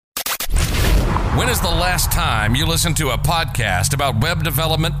When is the last time you listened to a podcast about web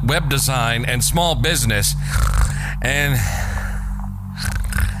development, web design, and small business and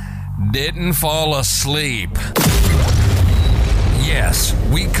didn't fall asleep? Yes,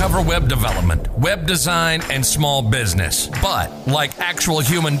 we cover web development, web design, and small business, but like actual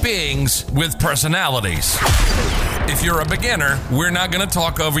human beings with personalities. If you're a beginner, we're not going to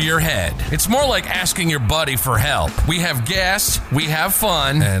talk over your head. It's more like asking your buddy for help. We have guests, we have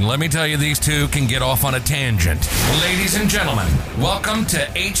fun, and let me tell you, these two can get off on a tangent. Ladies and gentlemen, welcome to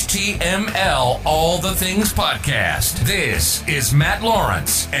HTML All the Things Podcast. This is Matt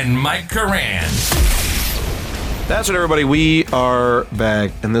Lawrence and Mike Curran. That's right, everybody. We are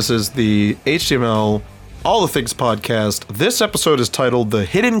back, and this is the HTML All the Things Podcast. This episode is titled The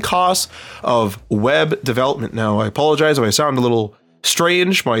Hidden Costs of Web Development. Now, I apologize if I sound a little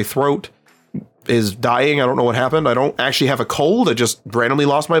strange. My throat is dying. I don't know what happened. I don't actually have a cold. I just randomly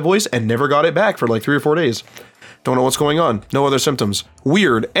lost my voice and never got it back for like 3 or 4 days. Don't know what's going on. No other symptoms.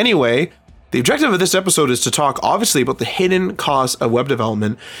 Weird. Anyway, the objective of this episode is to talk, obviously, about the hidden costs of web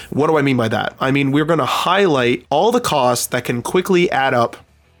development. What do I mean by that? I mean, we're going to highlight all the costs that can quickly add up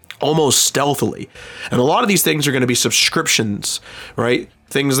almost stealthily. And a lot of these things are going to be subscriptions, right?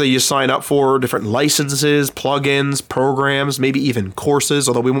 Things that you sign up for, different licenses, plugins, programs, maybe even courses.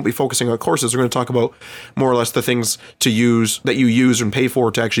 Although we won't be focusing on courses, we're going to talk about more or less the things to use that you use and pay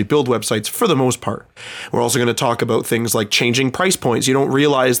for to actually build websites for the most part. We're also going to talk about things like changing price points. You don't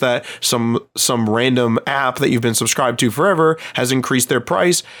realize that some random app that you've been subscribed to forever has increased their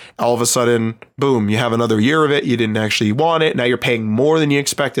price. All of a sudden, boom, you have another year of it. You didn't actually want it. Now you're paying more than you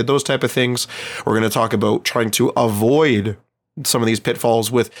expected. Those type of things. We're going to talk about trying to avoid some of these pitfalls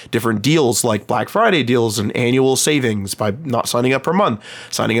with different deals like Black Friday deals and annual savings by not signing up per month,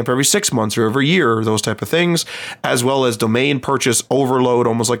 signing up every 6 months or every year, those type of things, as well as domain purchase overload,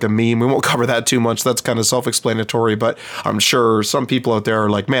 almost like a meme. We won't cover that too much. That's kind of self-explanatory, but I'm sure some people out there are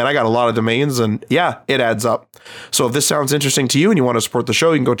like, man, I got a lot of domains, and yeah, it adds up. So if this sounds interesting to you and you want to support the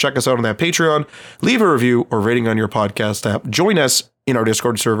show, you can go check us out on that Patreon, leave a review or rating on your podcast app, join us in our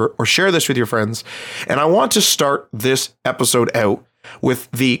Discord server, or share this with your friends. And I want to start this episode out with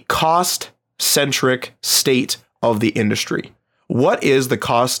the cost-centric state of the industry. What is the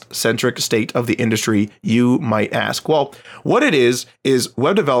cost-centric state of the industry, you might ask? Well, what it is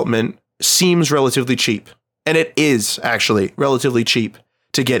web development seems relatively cheap. And it is actually relatively cheap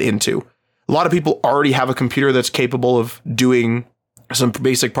to get into. A lot of people already have a computer that's capable of doing some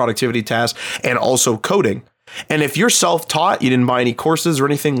basic productivity tasks and also coding. And if you're self-taught, you didn't buy any courses or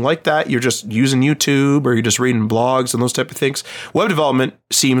anything like that, you're just using YouTube or you're just reading blogs and those type of things, web development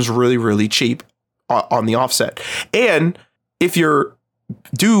seems really, really cheap on the offset. And if you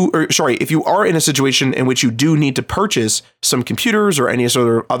are in a situation in which you do need to purchase some computers or any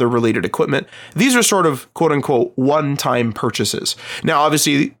sort of other related equipment, these are sort of quote unquote one-time purchases. Now,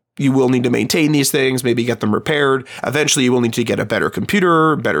 obviously, you will need to maintain these things, maybe get them repaired. Eventually, you will need to get a better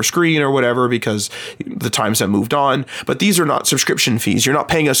computer, better screen or whatever, because the times have moved on. But these are not subscription fees. You're not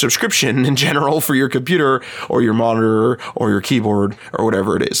paying a subscription in general for your computer or your monitor or your keyboard or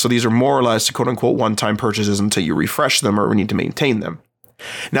whatever it is. So these are more or less quote unquote one-time purchases until you refresh them or need to maintain them.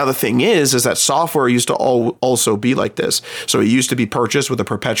 Now, the thing is that software used to also be like this. So it used to be purchased with a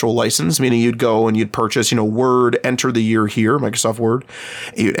perpetual license, meaning you'd go and you'd purchase, Word, enter the year here, Microsoft Word.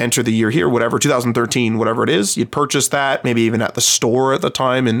 You'd enter the year here, whatever, 2013, whatever it is. You'd purchase that, maybe even at the store at the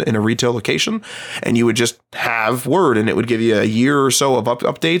time in a retail location. And you would just have Word, and it would give you a year or so of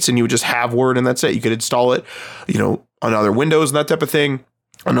updates, and you would just have Word, and that's it. You could install it, on other Windows and that type of thing,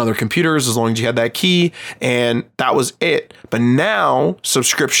 on other computers, as long as you had that key, and that was it. But now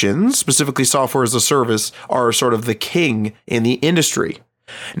subscriptions, specifically software as a service, are sort of the king in the industry.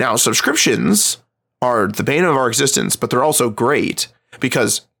 Now, subscriptions are the bane of our existence, but they're also great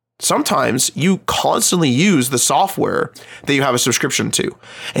because sometimes you constantly use the software that you have a subscription to,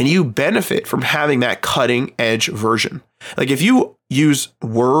 and you benefit from having that cutting edge version. Like if you use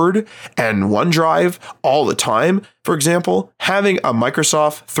Word and OneDrive all the time, for example, having a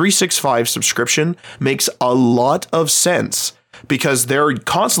Microsoft 365 subscription makes a lot of sense because they're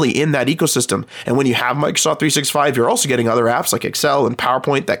constantly in that ecosystem. And when you have Microsoft 365, you're also getting other apps like Excel and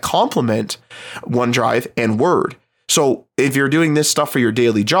PowerPoint that complement OneDrive and Word. So if you're doing this stuff for your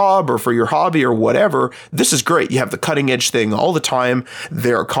daily job or for your hobby or whatever, this is great. You have the cutting edge thing all the time.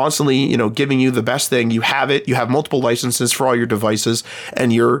 They're constantly, giving you the best thing. You have it. You have multiple licenses for all your devices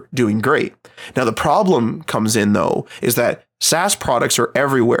and you're doing great. Now, the problem comes in, though, is that SaaS products are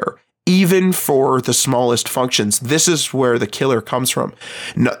everywhere, even for the smallest functions. This is where the killer comes from.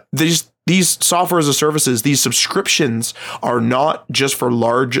 No, these software as a services, these subscriptions are not just for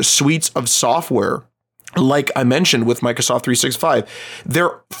large suites of software. Like I mentioned with Microsoft 365,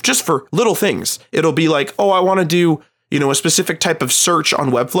 they're just for little things. It'll be like, oh, I want to do, a specific type of search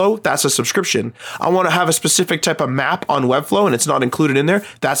on Webflow. That's a subscription. I want to have a specific type of map on Webflow and it's not included in there.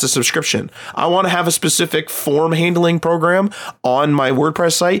 That's a subscription. I want to have a specific form handling program on my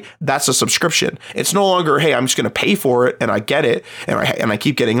WordPress site. That's a subscription. It's no longer, hey, I'm just going to pay for it and I get it and I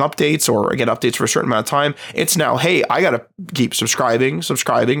keep getting updates or I get updates for a certain amount of time. It's now, hey, I got to keep subscribing.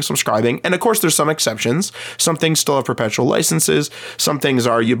 And of course, there's some exceptions. Some things still have perpetual licenses. Some things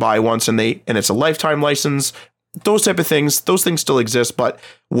are you buy once and it's a lifetime license. Those type of things, those things still exist. But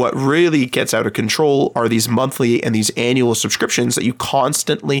what really gets out of control are these monthly and these annual subscriptions that you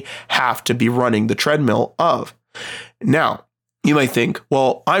constantly have to be running the treadmill of. Now, you might think,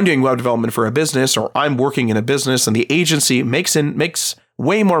 well, I'm doing web development for a business or I'm working in a business and the agency makes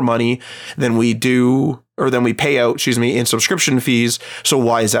way more money than we do or than we pay out, in subscription fees. So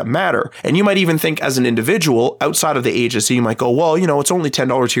why does that matter? And you might even think as an individual outside of the agency, you might go, well, it's only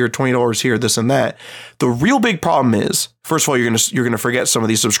 $10 here, $20 here, this and that. The real big problem is, first of all, you're going to forget some of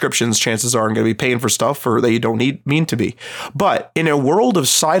these subscriptions. Chances are I'm going to be paying for stuff that you don't mean to be. But in a world of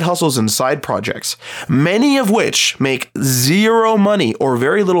side hustles and side projects, many of which make zero money or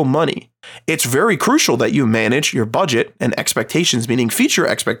very little money, it's very crucial that you manage your budget and expectations, meaning feature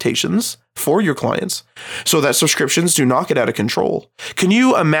expectations for your clients, so that subscriptions do not get out of control. Can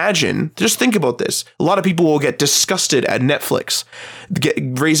you imagine? Just think about this. A lot of people will get disgusted at Netflix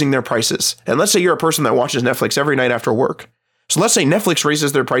raising their prices. And let's say you're a person that watches Netflix every night after work. So let's say Netflix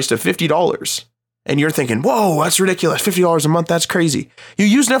raises their price to $50 and you're thinking, whoa, that's ridiculous. $50 a month. That's crazy. You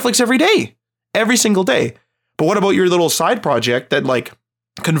use Netflix every day, every single day. But what about your little side project that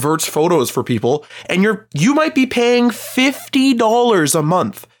converts photos for people and you might be paying $50 a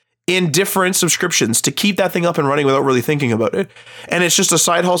month in different subscriptions to keep that thing up and running without really thinking about it. And it's just a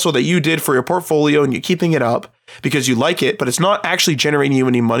side hustle that you did for your portfolio and you're keeping it up because you like it, but it's not actually generating you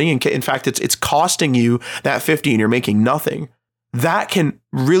any money. And in fact, it's costing you that 50 and you're making nothing. That can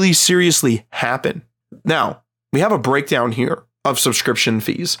really seriously happen. Now, we have a breakdown here of subscription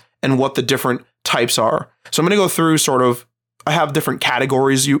fees and what the different types are. So I'm going to go through I have different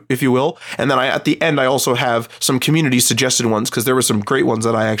categories, if you will. And then at the end, I also have some community suggested ones because there were some great ones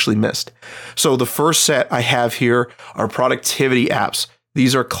that I actually missed. So the first set I have here are productivity apps.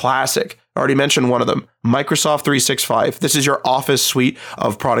 These are classic. I already mentioned one of them, Microsoft 365. This is your office suite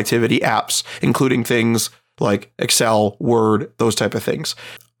of productivity apps, including things like Excel, Word, those type of things.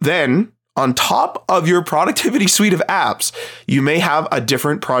 Then on top of your productivity suite of apps, you may have a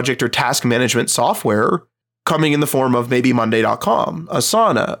different project or task management software coming in the form of maybe Monday.com,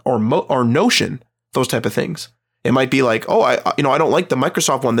 Asana, or Notion, those type of things. It might be like, oh, I don't like the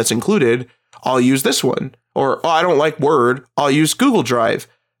Microsoft one that's included. I'll use this one. Or, oh, I don't like Word. I'll use Google Drive.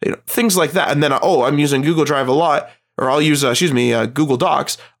 Things like that. And then, I'm using Google Drive a lot. Or I'll use, Google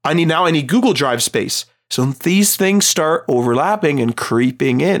Docs. I need Google Drive space. So these things start overlapping and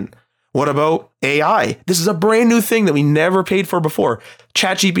creeping in. What about AI? This is a brand new thing that we never paid for before.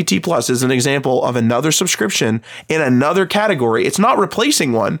 ChatGPT Plus is an example of another subscription in another category. It's not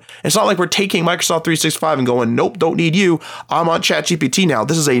replacing one. It's not like we're taking Microsoft 365 and going, nope, don't need you. I'm on ChatGPT now.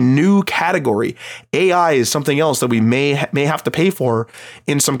 This is a new category. AI is something else that we may have to pay for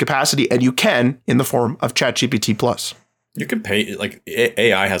in some capacity, and you can in the form of ChatGPT Plus. You can pay,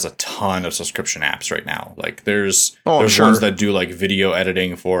 AI has a ton of subscription apps right now. There's sure. ones that do video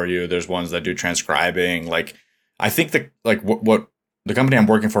editing for you. There's ones that do transcribing. I think that what the company I'm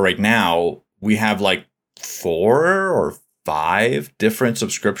working for right now, we have 4 or 5 different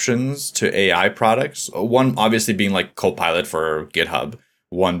subscriptions to AI products. One obviously being Copilot for GitHub.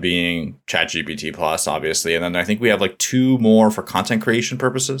 One being ChatGPT Plus, obviously. And then I think we have 2 more for content creation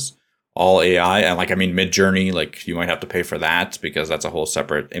purposes. All AI, and Midjourney, you might have to pay for that because that's a whole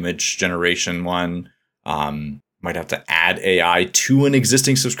separate image generation one. Might have to add AI to an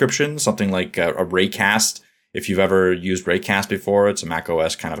existing subscription, something like a Raycast. If you've ever used Raycast before, it's a Mac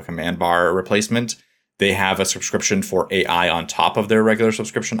OS kind of a command bar replacement. They have a subscription for AI on top of their regular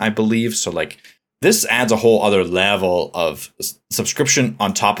subscription, I believe. So this adds a whole other level of subscription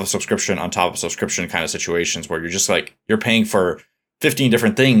on top of subscription on top of subscription kind of situations where you're just you're paying for 15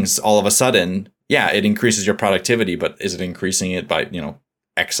 different things all of a sudden. Yeah, it increases your productivity, but is it increasing it by,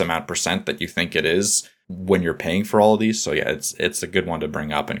 X amount % that you think it is when you're paying for all of these? So yeah, it's a good one to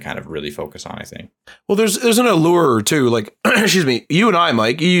bring up and kind of really focus on, I think. Well, there's an allure too. Excuse me, you and I,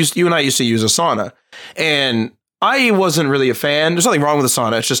 Mike, you and I used to use Asana, and I wasn't really a fan. There's nothing wrong with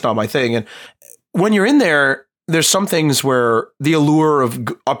Asana. It's just not my thing. And when you're in there, there's some things where the allure of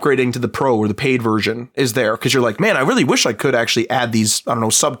upgrading to the pro or the paid version is there because you're like, man, I really wish I could actually add these, I don't know,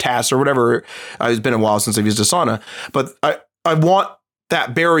 subtasks or whatever. It's been a while since I've used Asana, but I want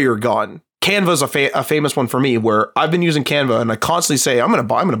that barrier gone. Canva's a famous one for me where I've been using Canva and I constantly say, I'm going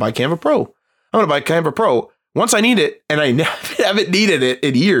to buy Canva Pro. I'm going to buy Canva Pro once I need it. And I haven't needed it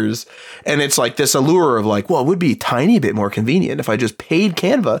in years. And it's like this allure of like, well, it would be a tiny bit more convenient if I just paid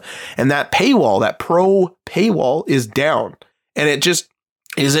Canva, and that paywall, that pro paywall is down. And it just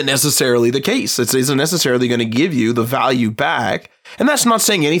isn't necessarily the case. It isn't necessarily going to give you the value back. And that's not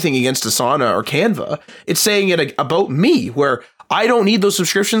saying anything against Asana or Canva. It's saying it about me, where I don't need those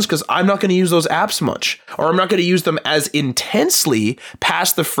subscriptions because I'm not going to use those apps much, or I'm not going to use them as intensely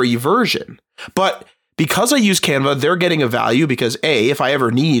past the free version. But because I use Canva, they're getting a value because A, if I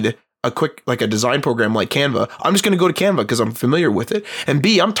ever need a quick, like a design program like Canva, I'm just going to go to Canva because I'm familiar with it. And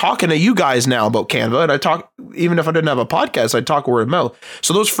B, I'm talking to you guys now about Canva, and I talk, even if I didn't have a podcast, I'd talk word of mouth.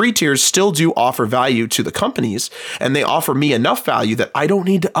 So those free tiers still do offer value to the companies, and they offer me enough value that I don't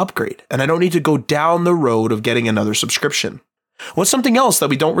need to upgrade, and I don't need to go down the road of getting another subscription. What's something else that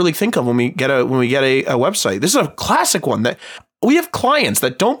we don't really think of when we get a website? This is a classic one that we have clients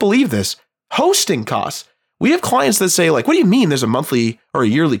that don't believe this. Hosting costs. We have clients that say, like, what do you mean there's a monthly or a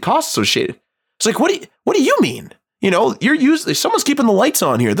yearly cost associated? It's like, what do you mean? You know, someone's keeping the lights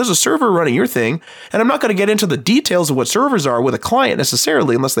on here. There's a server running your thing. And I'm not going to get into the details of what servers are with a client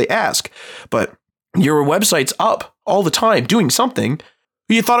necessarily unless they ask. But your website's up all the time doing something.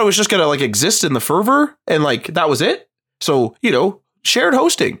 You thought it was just going to like exist in the fervor and like that was it? So, you know, shared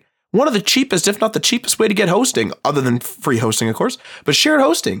hosting, one of the cheapest, if not the cheapest way to get hosting, other than free hosting, of course, but shared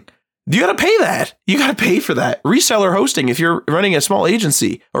hosting. You got to pay that. You got to pay for that. Reseller hosting, if you're running a small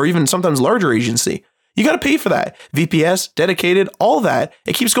agency or even sometimes larger agency, you got to pay for that. VPS, dedicated, all that.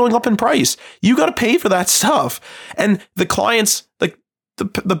 It keeps going up in price. You got to pay for that stuff. And the clients, like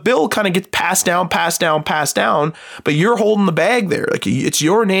the bill kind of gets passed down, but you're holding the bag there. Like it's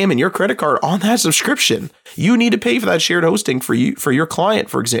your name and your credit card on that subscription. You need to pay for that shared hosting for your client,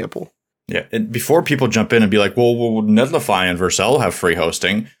 for example. Yeah. And before people jump in and be like, well, will Netlify and Vercel have free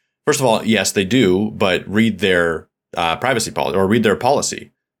hosting? First of all, yes, they do, but read their privacy policy or read their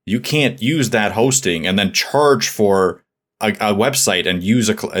policy. You can't use that hosting and then charge for a website and use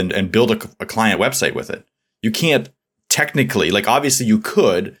and build a client website with it. You can't technically, like obviously you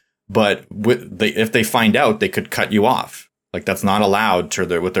could, but if they find out, they could cut you off. Like that's not allowed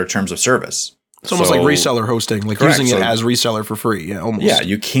with their terms of service. It's almost like reseller hosting, like correct. Using it as reseller for free. Yeah, almost. Yeah,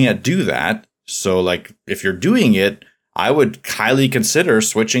 you can't do that. So like if you're doing it, I would highly consider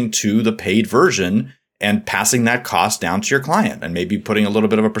switching to the paid version and passing that cost down to your client and maybe putting a little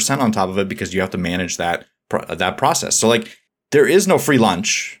bit of a percent on top of it because you have to manage that process. So like there is no free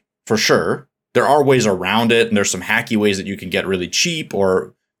lunch for sure. There are ways around it, and there's some hacky ways that you can get really cheap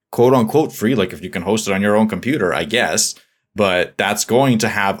or quote unquote free, like if you can host it on your own computer, I guess. But that's going to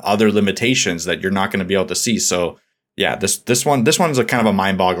have other limitations that you're not going to be able to see. So yeah, this one is a kind of a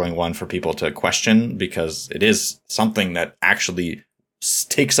mind-boggling one for people to question because it is something that actually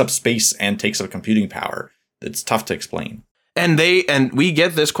takes up space and takes up computing power. It's tough to explain. And we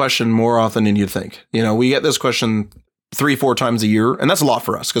get this question more often than you'd think. You know, we get this question 3-4 times a year, and that's a lot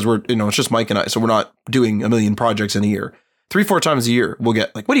for us because we're, you know, it's just Mike and I, so we're not doing a million projects in a year. 3-4 times a year, we'll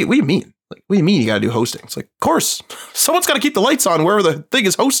get like, what do you mean? Like, what do you mean you got to do hosting? It's like, of course, someone's got to keep the lights on wherever the thing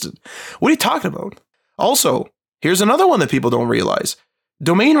is hosted. What are you talking about? Also, here's another one that people don't realize.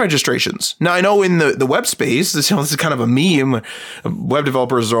 Domain registrations. Now, I know in the web space, this is kind of a meme. Web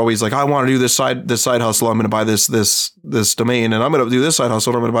developers are always like, I want to do this side hustle. I'm going to buy this domain, and I'm going to do this side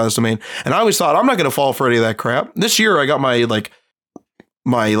hustle. And I'm going to buy this domain. And I always thought I'm not going to fall for any of that crap. This year, I got my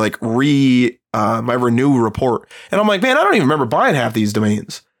renew report, and I'm like, man, I don't even remember buying half these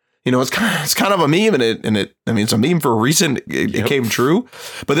domains. You know, it's kind of a meme, and it's a meme for a reason. It came true,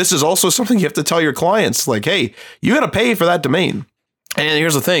 but this is also something you have to tell your clients, like, hey, you got to pay for that domain. And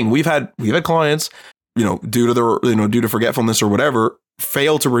here's the thing: we've had clients, you know, due to forgetfulness or whatever,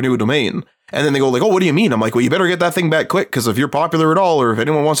 fail to renew a domain, and then they go like, "Oh, what do you mean?" I'm like, "Well, you better get that thing back quick, because if you're popular at all, or if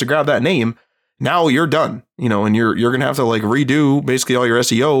anyone wants to grab that name, now you're done, you know, and you're gonna have to like redo basically all your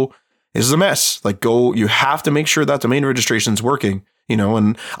SEO. This is a mess. Like, you have to make sure that domain registration's working, you know.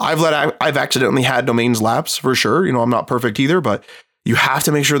 And I've accidentally had domains lapse for sure. You know, I'm not perfect either, but you have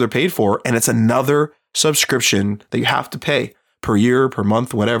to make sure they're paid for, and it's another subscription that you have to pay. Per year, per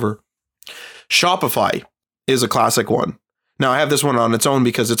month, whatever. Shopify is a classic one. Now, I have this one on its own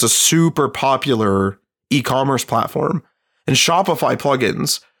because it's a super popular e-commerce platform. And Shopify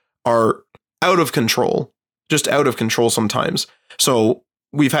plugins are out of control, just out of control sometimes. So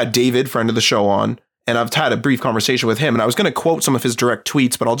we've had David, friend of the show, on, and I've had a brief conversation with him, and I was going to quote some of his direct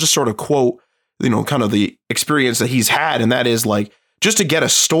tweets, but I'll just sort of quote, kind of the experience that he's had. And that is like, just to get a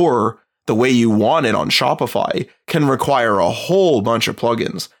store the way you want it on Shopify can require a whole bunch of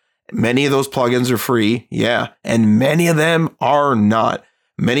plugins. Many of those plugins are free. Yeah. And many of them are not.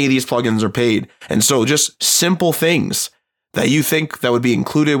 Many of these plugins are paid. And so just simple things that you think that would be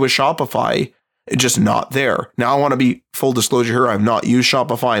included with Shopify, just not there. Now, I want to be full disclosure here. I've not used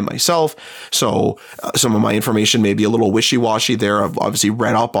Shopify myself. So some of my information may be a little wishy-washy there. I've obviously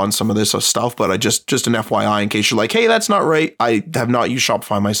read up on some of this stuff, but I just an FYI in case you're like, hey, that's not right. I have not used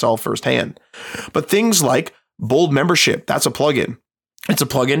Shopify myself firsthand. But things like Bold Membership, that's a plugin. It's a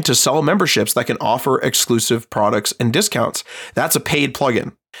plugin to sell memberships that can offer exclusive products and discounts. That's a paid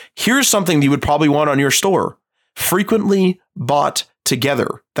plugin. Here's something you would probably want on your store. Frequently Bought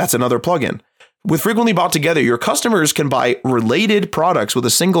Together. That's another plugin. With Frequently Bought Together, your customers can buy related products with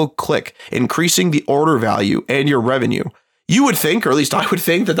a single click, increasing the order value and your revenue. You would think, or at least I would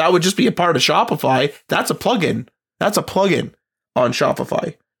think, that would just be a part of Shopify. That's a plugin. That's a plugin on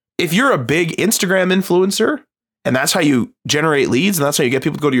Shopify. If you're a big Instagram influencer, and that's how you generate leads, and that's how you get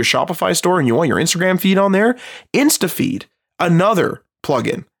people to go to your Shopify store, and you want your Instagram feed on there, InstaFeed, another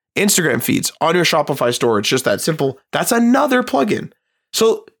plugin. Instagram feeds on your Shopify store. It's just that simple. That's another plugin.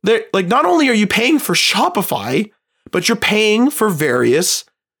 So they're like, not only are you paying for Shopify, but you're paying for the various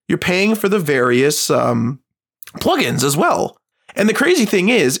plugins as well. And the crazy thing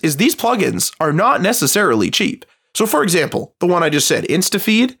is these plugins are not necessarily cheap. So for example, the one I just said,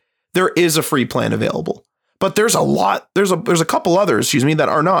 InstaFeed, there is a free plan available. But there's a couple others, that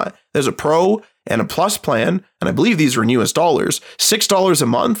are not. There's a Pro and a Plus plan, and I believe these are in US dollars, $6 a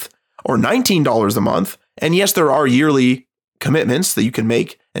month or $19 a month. And yes, there are yearly commitments that you can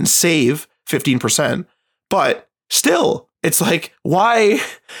make and save 15%. But still, it's like, why?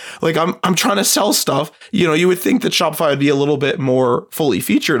 Like, I'm trying to sell stuff. You would think that Shopify would be a little bit more fully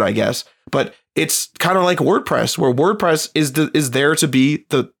featured, I guess. But it's kind of like WordPress, where WordPress is there to be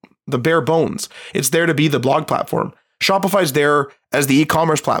the bare bones. It's there to be the blog platform. Shopify's there as the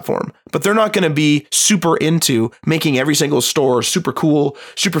e-commerce platform, but they're not going to be super into making every single store super cool,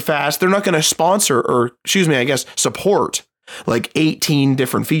 super fast. They're not going to sponsor support like 18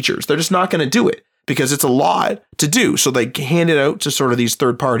 different features. They're just not going to do it because it's a lot to do. So they hand it out to sort of these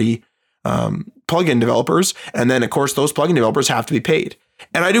third-party plugin developers. And then, of course, those plugin developers have to be paid.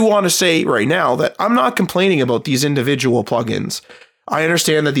 And I do want to say right now that I'm not complaining about these individual plugins. I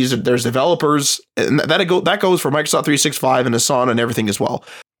understand that there's developers, and that goes for Microsoft 365 and Asana and everything as well.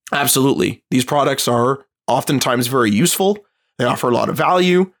 Absolutely. These products are oftentimes very useful. They offer a lot of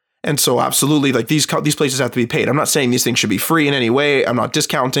value. And so absolutely, like these places have to be paid. I'm not saying these things should be free in any way. I'm not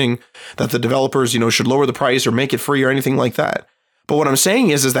discounting that the developers, should lower the price or make it free or anything like that. But what I'm saying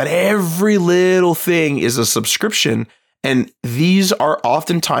is that every little thing is a subscription. And these are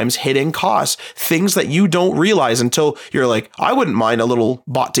oftentimes hidden costs, things that you don't realize until you're like, I wouldn't mind a little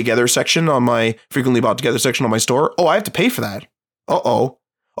bought together section on my frequently bought together section on my store. Oh, I have to pay for that. Oh,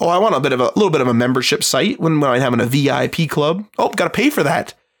 I want a little bit of a membership site when I'm having a VIP club. Oh, got to pay for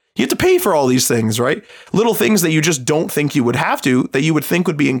that. You have to pay for all these things, right? Little things that you just don't think you would have to, that you would think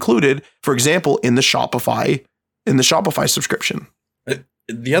would be included, for example, in the Shopify subscription.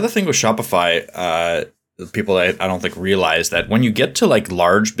 The other thing with Shopify, people I don't think realize that when you get to like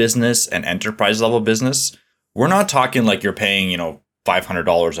large business and enterprise level business, we're not talking like you're paying,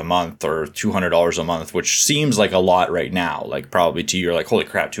 $500 a month or $200 a month, which seems like a lot right now. Like probably to you, you're like, holy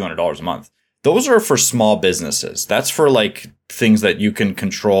crap, $200 a month. Those are for small businesses. That's for like things that you can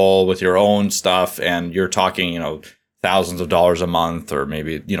control with your own stuff. And you're talking, thousands of dollars a month, or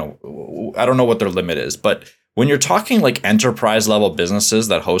maybe, I don't know what their limit is, but when you're talking like enterprise level businesses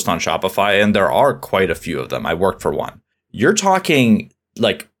that host on Shopify, and there are quite a few of them, I worked for one, you're talking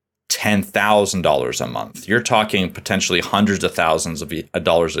like $10,000 a month. You're talking potentially hundreds of thousands of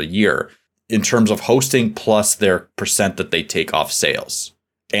dollars a year in terms of hosting plus their percent that they take off sales.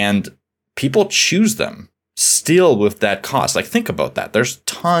 And people choose them still with that cost. Like, think about that. There's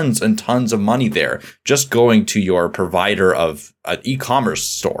tons and tons of money there just going to your provider of an e-commerce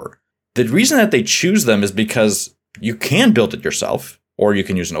store. The reason that they choose them is because you can build it yourself, or you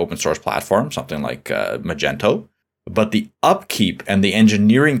can use an open source platform, something like Magento. But the upkeep and the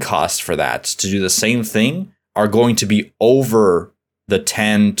engineering costs for that to do the same thing are going to be over the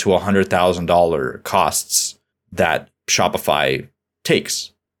 $10,000 to $100,000 costs that Shopify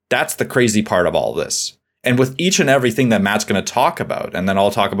takes. That's the crazy part of all this. And with each and everything that Matt's going to talk about, and then I'll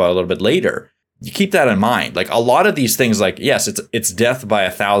talk about a little bit later, you keep that in mind. Like a lot of these things, like, yes, it's death by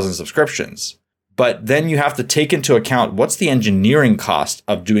 1,000 subscriptions, but then you have to take into account what's the engineering cost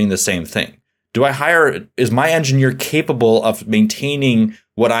of doing the same thing. is my engineer capable of maintaining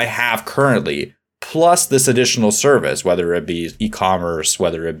what I have currently, plus this additional service, whether it be e-commerce,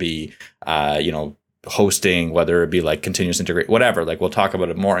 whether it be, hosting, whether it be like continuous integrate, whatever, like we'll talk about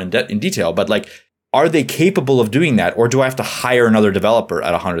it more in detail, but like, are they capable of doing that? Or do I have to hire another developer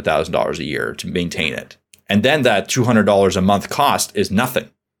at $100,000 a year to maintain it? And then that $200 a month cost is nothing.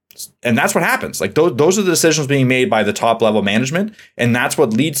 And that's what happens. Like those are the decisions being made by the top level management. And that's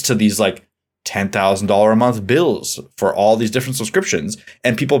what leads to these like $10,000 a month bills for all these different subscriptions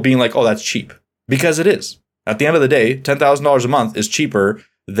and people being like, oh, that's cheap, because it is. At the end of the day, $10,000 a month is cheaper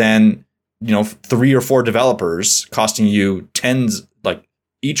than, 3 or 4 developers costing you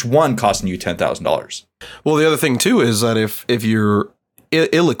each one costing you $10,000. Well, the other thing too is that if you're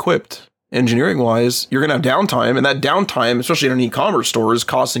ill-equipped engineering wise, you're going to have downtime, and that downtime, especially in an e-commerce store, is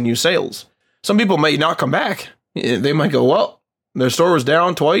costing you sales. Some people may not come back. They might go, well, their store was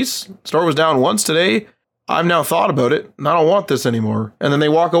down twice. Store was down once today. I've now thought about it, and I don't want this anymore. And then they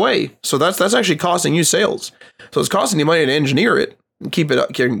walk away. So that's actually costing you sales. So it's costing you money to engineer it and keep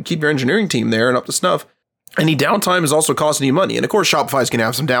your engineering team there and up to snuff. Any downtime is also costing you money. And of course, Shopify's going to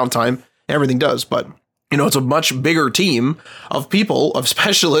have some downtime. Everything does. But, it's a much bigger team of people, of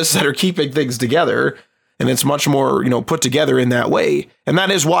specialists that are keeping things together. And it's much more, put together in that way. And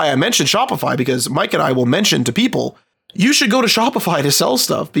that is why I mentioned Shopify, because Mike and I will mention to people, you should go to Shopify to sell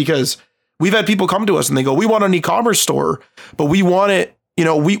stuff, because we've had people come to us and they go, we want an e-commerce store, but we want it,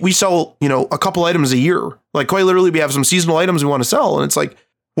 we sell, a couple items a year. Like quite literally, we have some seasonal items we want to sell. And it's like,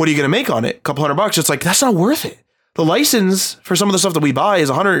 what are you going to make on it? A couple $100. It's like, that's not worth it. The license for some of the stuff that we buy is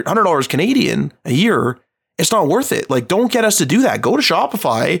 $100 Canadian a year. It's not worth it. Like, don't get us to do that. Go to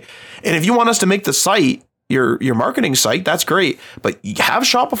Shopify. And if you want us to make the site, your marketing site, that's great. But have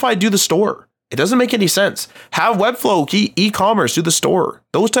Shopify do the store. It doesn't make any sense. Have Webflow e-commerce do the store.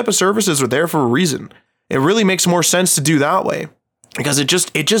 Those type of services are there for a reason. It really makes more sense to do that way, because it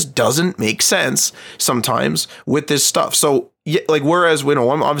just doesn't make sense sometimes with this stuff. So whereas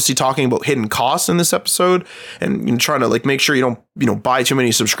I'm obviously talking about hidden costs in this episode and trying to make sure you don't buy too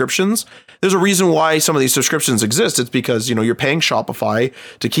many subscriptions. There's a reason why some of these subscriptions exist. It's because you're paying Shopify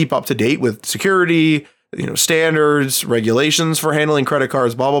to keep up to date with security, standards, regulations for handling credit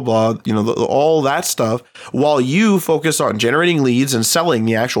cards, blah, blah, blah, all that stuff, while you focus on generating leads and selling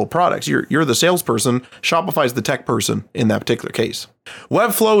the actual products. You're the salesperson. Shopify's the tech person in that particular case.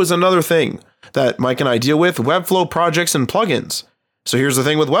 Webflow is another thing that Mike and I deal with, Webflow projects and plugins. So here's the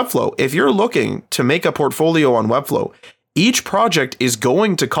thing with Webflow. If you're looking to make a portfolio on Webflow, each project is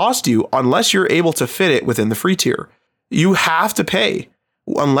going to cost you unless you're able to fit it within the free tier. You have to pay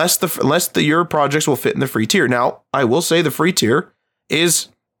unless your projects will fit in the free tier. Now, I will say the free tier is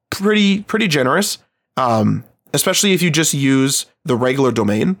pretty generous, especially if you just use the regular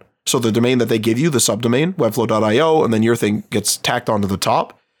domain. So the domain that they give you, the subdomain, webflow.io, and then your thing gets tacked onto the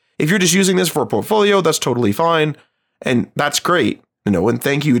top. If you're just using this for a portfolio, that's totally fine. And that's great, and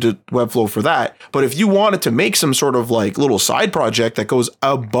thank you to Webflow for that. But if you wanted to make some sort of little side project that goes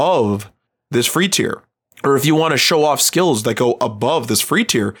above this free tier, or if you want to show off skills that go above this free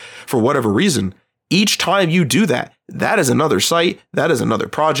tier for whatever reason, each time you do that, that is another site, that is another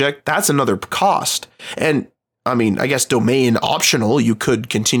project, that's another cost. And I guess domain optional, you could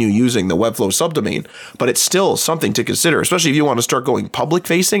continue using the Webflow subdomain, but it's still something to consider, especially if you want to start going public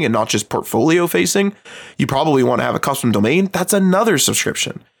facing and not just portfolio facing. You probably want to have a custom domain. That's another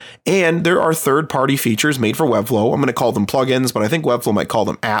subscription. And there are third-party features made for Webflow. I'm going to call them plugins, but I think Webflow might call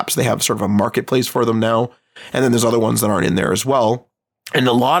them apps. They have sort of a marketplace for them now. And then there's other ones that aren't in there as well. And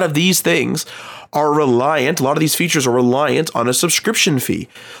a lot of these things are reliant, a lot of these features are reliant on a subscription fee.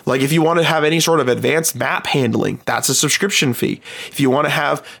 Like if you want to have any sort of advanced map handling, that's a subscription fee. If you want to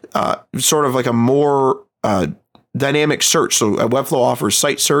have sort of a more dynamic search, so Webflow offers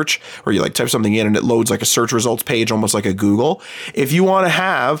site search, where you type something in and it loads a search results page, almost like a Google. If you want to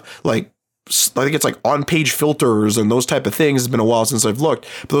have I think it's on-page filters and those type of things. It's been a while since I've looked,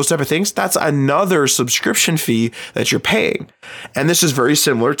 but those type of things, that's another subscription fee that you're paying. And this is very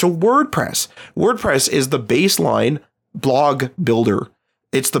similar to WordPress. WordPress is the baseline blog builder.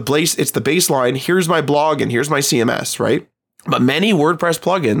 It's the baseline. Here's my blog and here's my CMS, right? But many WordPress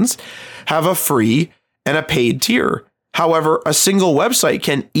plugins have a free and a paid tier. However, a single website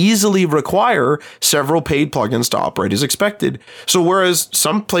can easily require several paid plugins to operate as expected. So whereas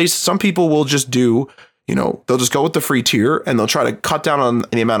some people will just do, they'll just go with the free tier and they'll try to cut down on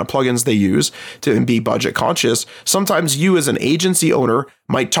the amount of plugins they use to be budget conscious. Sometimes you as an agency owner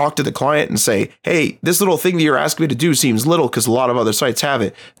might talk to the client and say, hey, this little thing that you're asking me to do seems little because a lot of other sites have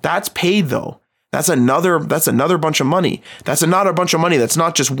it. That's paid though. That's another bunch of money. That's another bunch of money. That's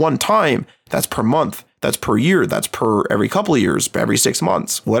not just one time. That's per month. That's per year. That's per every couple of years, every 6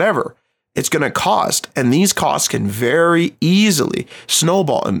 months, whatever. It's going to cost. And these costs can very easily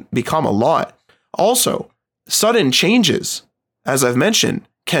snowball and become a lot. Also, sudden changes, as I've mentioned,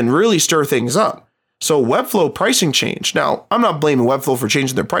 can really stir things up. So Webflow pricing change. Now, I'm not blaming Webflow for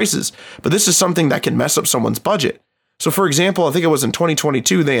changing their prices, but this is something that can mess up someone's budget. So for example, I think it was in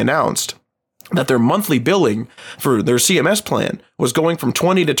 2022, they announced that their monthly billing for their CMS plan was going from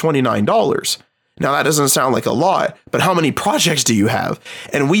 $20 to $29. Now, that doesn't sound like a lot, but how many projects do you have?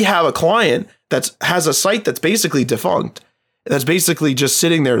 And we have a client that has a site that's basically defunct, that's basically just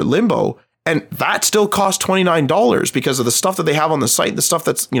sitting there limbo. And that still costs $29 because of the stuff that they have on the site, the stuff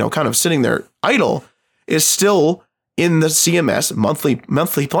that's, kind of sitting there idle is still in the CMS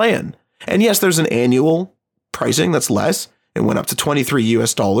monthly plan. And yes, there's an annual pricing that's less. It went up to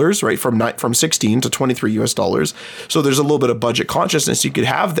 $23 right? From 16 to $23. So there's a little bit of budget consciousness you could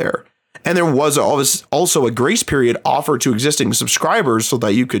have there. And there was also a grace period offered to existing subscribers so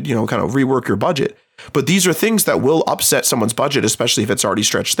that you could, kind of rework your budget. But these are things that will upset someone's budget, especially if it's already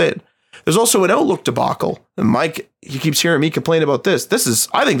stretched thin. There's also an Outlook debacle. And Mike, he keeps hearing me complain about this.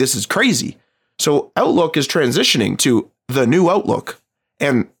 I think this is crazy. So Outlook is transitioning to the new Outlook.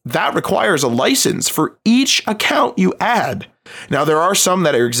 And that requires a license for each account you add. Now, there are some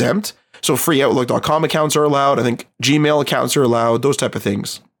that are exempt. So free Outlook.com accounts are allowed. I think Gmail accounts are allowed, those type of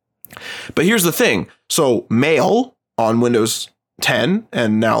things. But here's the thing. So Mail on Windows 10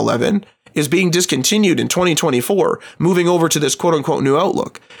 and now 11 is being discontinued in 2024, moving over to this quote unquote new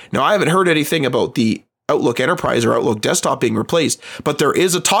Outlook. Now, I haven't heard anything about the Outlook Enterprise or Outlook Desktop being replaced, but there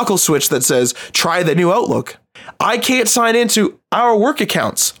is a toggle switch that says, try the new Outlook. I can't sign into our work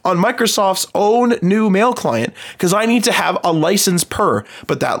accounts on Microsoft's own new mail client because I need to have a license per.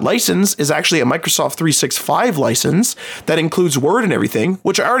 But that license is actually a Microsoft 365 license that includes Word and everything,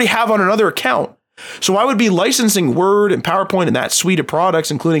 which I already have on another account. So I would be licensing Word and PowerPoint and that suite of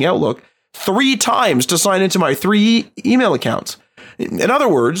products, including Outlook, 3 times to sign into my 3 email accounts. In other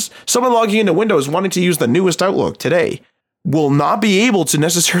words, someone logging into Windows wanting to use the newest Outlook today will not be able to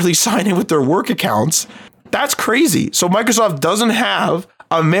necessarily sign in with their work accounts. That's crazy. So Microsoft doesn't have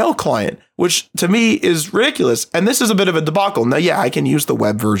a mail client, which to me is ridiculous. And this is a bit of a debacle. Now, yeah, I can use the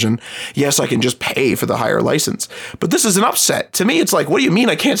web version. Yes, I can just pay for the higher license. But this is an upset. To me, it's like, what do you mean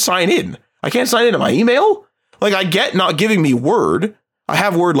I can't sign in? I can't sign into my email? Like, I get not giving me Word. I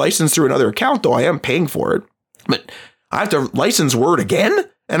have Word licensed through another account, though I am paying for it. But I have to license Word again?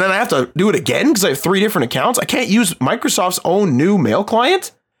 And then I have to do it again because I have 3 different accounts? I can't use Microsoft's own new mail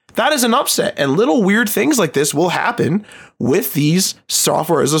client? That is an upset. And little weird things like this will happen with these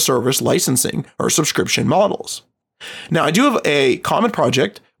software as a service licensing or subscription models. Now, I do have a common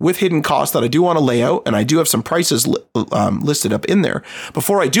project with hidden costs that I do want to lay out, and I do have some prices listed up in there.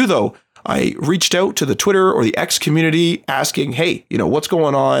 Before I do, though, I reached out to the Twitter or the X community asking, hey, what's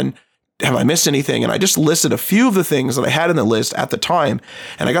going on? Have I missed anything? And I just listed a few of the things that I had in the list at the time,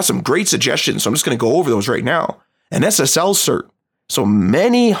 and I got some great suggestions. So I'm just going to go over those right now. An SSL cert. So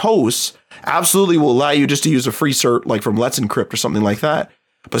many hosts absolutely will allow you just to use a free cert like from Let's Encrypt or something like that,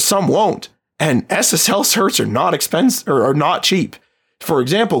 but some won't. And SSL certs are not expensive or are not cheap. For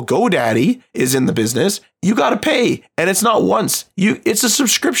example, GoDaddy is in the business. You got to pay, and it's not once. It's a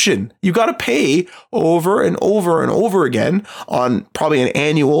subscription. You got to pay over and over and over again on probably an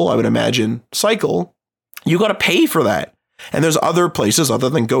annual, I would imagine, cycle. You got to pay for that. And there's other places other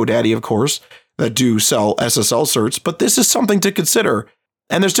than GoDaddy, of course, that do sell SSL certs, but this is something to consider.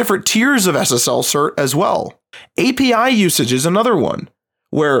 And there's different tiers of SSL cert as well. API usage is another one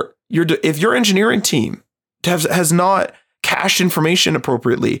where if your engineering team has not cached information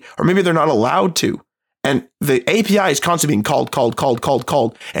appropriately, or maybe they're not allowed to, and the API is constantly being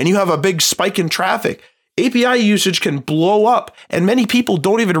called, and you have a big spike in traffic, API usage can blow up, and many people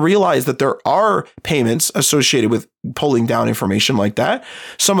don't even realize that there are payments associated with pulling down information like that.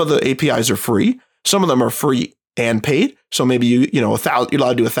 Some of the APIs are free. Some of them are free and paid. So maybe you're allowed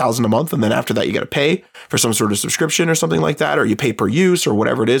to do 1,000 a month, and then after that you got to pay for some sort of subscription or something like that, or you pay per use or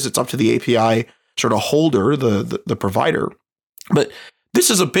whatever it is. It's up to the API sort of holder, the provider. But this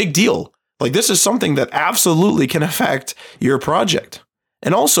is a big deal. Like, this is something that absolutely can affect your project.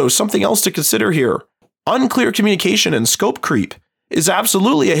 And also something else to consider here. Unclear communication and scope creep is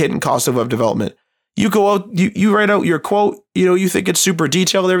absolutely a hidden cost of web development. You go out, you write out your quote, you think it's super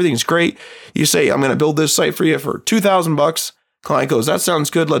detailed, everything's great. You say, I'm going to build this site for you for $2,000. Client goes, that sounds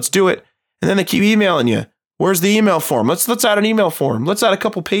good, let's do it. And then they keep emailing you. Where's the email form? Let's add an email form. Let's add a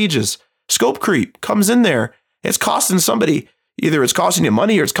couple pages. Scope creep comes in there. It's costing somebody Either it's costing you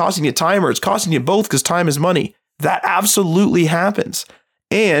money or it's costing you time or it's costing you both because time is money. That absolutely happens.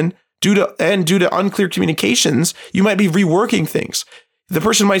 And due to unclear communications, you might be reworking things. The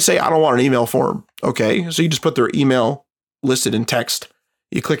person might say, I don't want an email form. Okay, so you just put their email listed in text.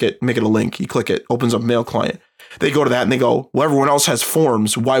 You click it, make it a link. You click it, opens up mail client. They go to that and they go, well, everyone else has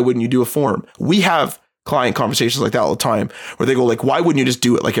forms. Why wouldn't you do a form? We have client conversations like that all the time where they go like, why wouldn't you just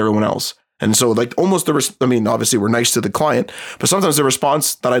do it like everyone else? And so like almost obviously we're nice to the client, but sometimes the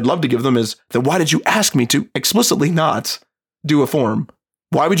response that I'd love to give them is, then why did you ask me to explicitly not do a form?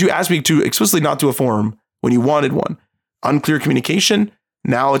 Why would you ask me to explicitly not do a form when you wanted one? Unclear communication.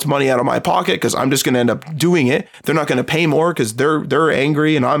 Now it's money out of my pocket because I'm just going to end up doing it. They're not going to pay more because they're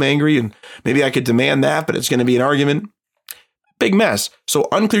angry and I'm angry, and maybe I could demand that, but it's going to be an argument. Big mess. So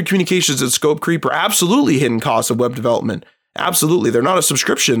unclear communications and scope creep are absolutely hidden costs of web development. Absolutely. They're not a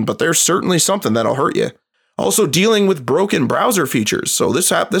subscription, but they're certainly something that'll hurt you. Also, dealing with broken browser features. So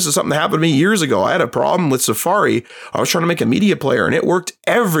this is something that happened to me years ago. I had a problem with Safari. I was trying to make a media player and it worked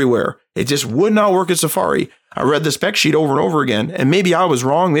everywhere. It just would not work in Safari. I read the spec sheet over and over again, and maybe I was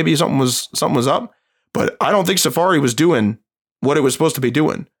wrong. Maybe something was up, but I don't think Safari was doing what it was supposed to be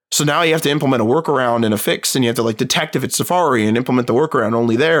doing. So now you have to implement a workaround and a fix, and you have to like detect if it's Safari and implement the workaround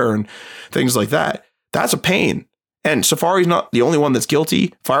only there and things like that. That's a pain. And Safari's not the only one that's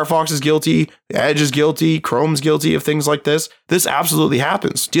guilty. Firefox is guilty. Edge is guilty. Chrome's guilty of things like this. This absolutely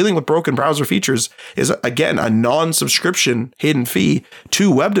happens. Dealing with broken browser features is, again, a non-subscription hidden fee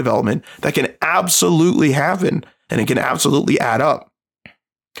to web development that can absolutely happen, and it can absolutely add up.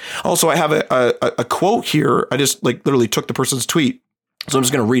 Also, I have a quote here. I just like literally took the person's tweet, so I'm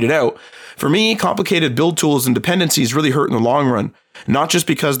just going to read it out. For me, complicated build tools and dependencies really hurt in the long run, not just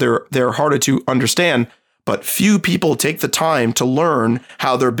because they're harder to understand, but few people take the time to learn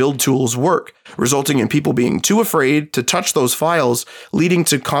how their build tools work, resulting in people being too afraid to touch those files, leading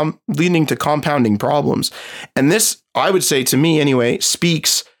to compounding problems. And this, I would say to me anyway,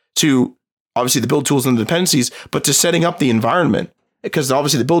 speaks to obviously the build tools and the dependencies, but to setting up the environment, because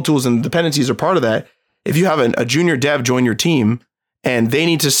obviously the build tools and the dependencies are part of that. If you have a junior dev join your team and they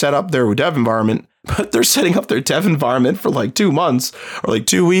need to set up their dev environment, but they're setting up their dev environment for like 2 months or like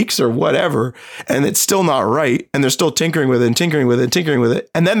 2 weeks or whatever, and it's still not right. And they're still tinkering with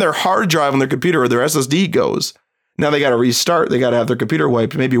it. And then their hard drive on their computer or their SSD goes. Now they got to restart. They got to have their computer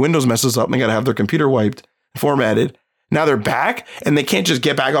wiped. Maybe Windows messes up and they got to have their computer wiped, formatted. Now they're back and they can't just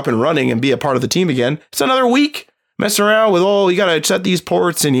get back up and running and be a part of the team again. It's another week messing around with, you got to set these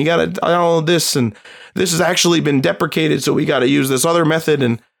ports and you got to all this. And this has actually been deprecated. So we got to use this other method.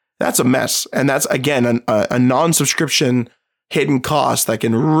 And that's a mess. And that's, again, a non-subscription hidden cost that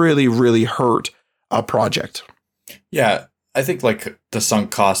can really, really hurt a project. Yeah, I think like the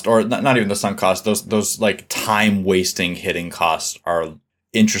sunk cost, or not even the sunk cost, those like time wasting hidden costs are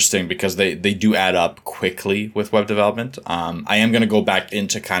interesting because they do add up quickly with web development. I am going to go back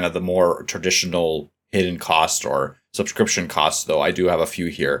into kind of the more traditional hidden cost or subscription costs, though. I do have a few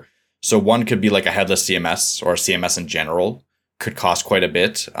here. So one could be like a headless CMS or CMS in general. Could cost quite a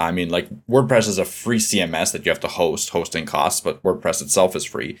bit. I mean, like WordPress is a free CMS that you have to hosting costs, but WordPress itself is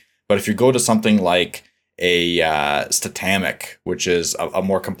free. But if you go to something like a Statamic, which is a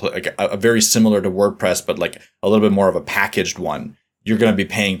more complete, like a very similar to WordPress, but like a little bit more of a packaged one, you're going to be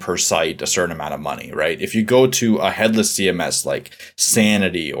paying per site a certain amount of money, right? If you go to a headless CMS like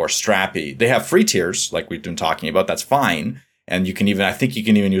Sanity or Strapi, they have free tiers like we've been talking about. That's fine. And I think you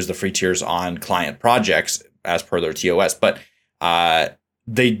can even use the free tiers on client projects as per their TOS, but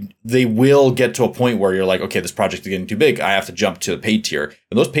they will get to a point where you're like, okay, this project is getting too big. I have to jump to the paid tier,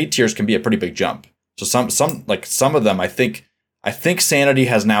 and those paid tiers can be a pretty big jump. So some of them, I think Sanity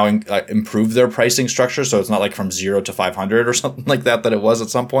has now improved their pricing structure, so it's not like from 0 to 500 or something like that it was at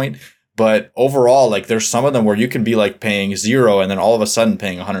some point. But overall, like there's some of them where you can be like paying 0 and then all of a sudden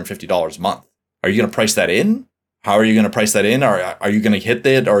paying $150 a month. Are you going to price that in? How are you going to price that in? Are you going to hit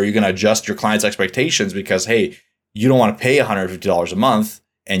it, or are you going to adjust your client's expectations because, hey, you don't want to pay $150 a month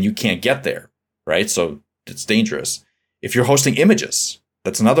and you can't get there, right? So it's dangerous. If you're hosting images,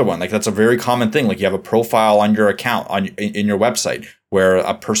 that's another one. Like that's a very common thing. Like you have a profile on your account in your website where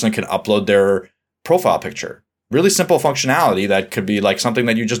a person can upload their profile picture. Really simple functionality that could be like something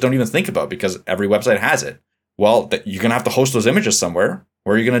that you just don't even think about because every website has it. Well, you're going to have to host those images somewhere.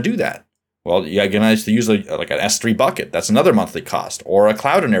 Where are you going to do that? Well, you're going to have to use like an S3 bucket. That's another monthly cost. Or a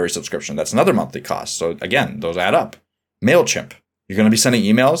Cloudinary subscription. That's another monthly cost. So again, those add up. MailChimp. You're going to be sending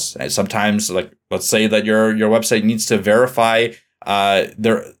emails. And sometimes, like, let's say that your website needs to verify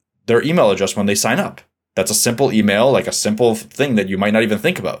their email address when they sign up. That's a simple email, like a simple thing that you might not even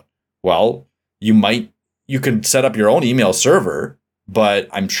think about. Well, you might you can set up your own email server, but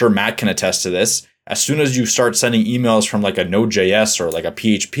I'm sure Matt can attest to this. As soon as you start sending emails from like a Node.js or like a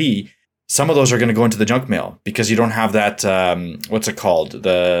PHP, some of those are going to go into the junk mail because you don't have that, what's it called?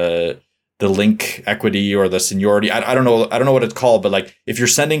 The link equity or the seniority. I don't know. I don't know what it's called, but like if you're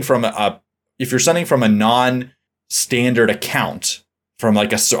sending from a non-standard account from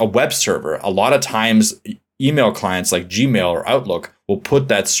like a web server, a lot of times email clients like Gmail or Outlook will put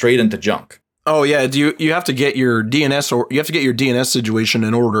that straight into junk. Oh yeah, you have to get your DNS or you have to get your DNS situation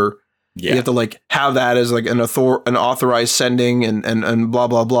in order. Yeah. You have to like have that as like an authorized sending and blah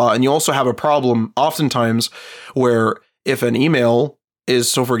blah blah. And you also have a problem oftentimes where if an email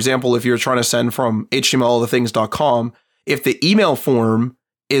is, so for example, if you're trying to send from htmlallthethings.com, if the email form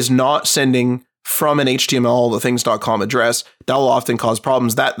is not sending from an htmlallthethings.com address, that will often cause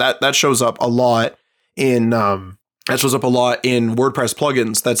problems. That shows up a lot in WordPress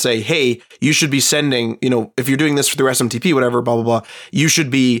plugins that say, hey, you should be sending, if you're doing this through SMTP, whatever, blah, blah, blah, you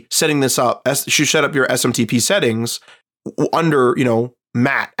should be setting this up. You should set up your SMTP settings under,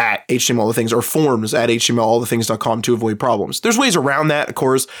 Matt at HTMLallthethings or forms at htmlallthethings.com to avoid problems. There's ways around that. Of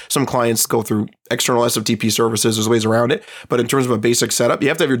course, some clients go through external SMTP services. There's ways around it. But in terms of a basic setup, you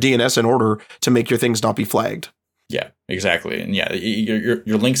have to have your DNS in order to make your things not be flagged. Yeah, exactly. And yeah,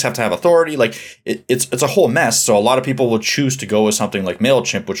 your links have to have authority. Like it's a whole mess. So a lot of people will choose to go with something like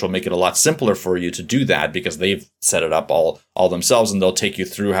MailChimp, which will make it a lot simpler for you to do that because they've set it up all themselves, and they'll take you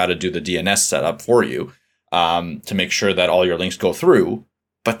through how to do the DNS setup for you to make sure that all your links go through.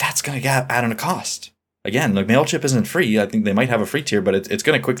 But that's going to add on a cost. Again, like MailChimp isn't free. I think they might have a free tier, but it's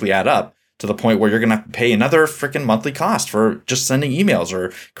going to quickly add up to the point where you're going to pay another freaking monthly cost for just sending emails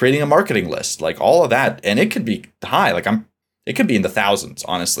or creating a marketing list, like all of that. And it could be high. It could be in the thousands,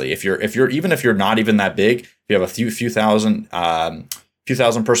 honestly. If you're even if you're not even that big, if you have a few thousand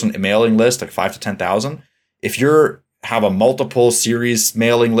person mailing list, like 5,000 to 10,000, if you're have a multiple series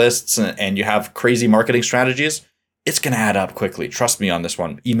mailing lists and you have crazy marketing strategies, it's going to add up quickly. Trust me on this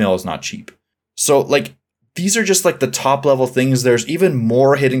one. Email is not cheap. So like, these are just like the top level things. There's even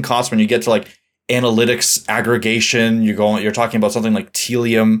more hidden costs when you get to like analytics aggregation. You're talking about something like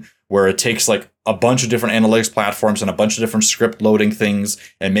Telium, where it takes like a bunch of different analytics platforms and a bunch of different script loading things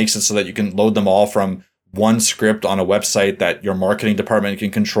and makes it so that you can load them all from one script on a website that your marketing department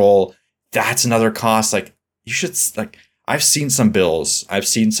can control. That's another cost. Like you should I've seen some bills. I've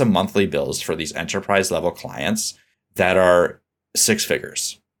seen some monthly bills for these enterprise level clients that are 6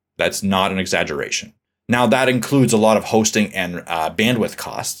 figures. That's not an exaggeration. Now, that includes a lot of hosting and bandwidth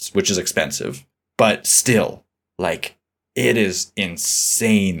costs, which is expensive. But still, like, it is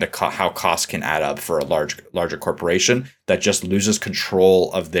insane how costs can add up for a larger corporation that just loses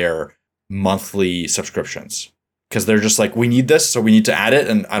control of their monthly subscriptions. Because they're just like, we need this, so we need to add it.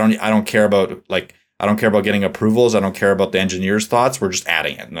 And I don't care about getting approvals. I don't care about the engineer's thoughts. We're just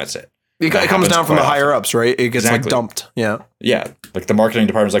adding it, and that's it. It comes down from the higher ups, right? It gets like dumped. Yeah. Yeah. Like the marketing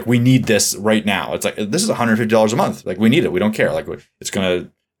department's like, we need this right now. It's like, this is $150 a month. Like we need it. We don't care. Like it's going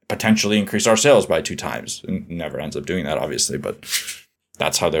to potentially increase our sales by 2 times. And never ends up doing that, obviously, but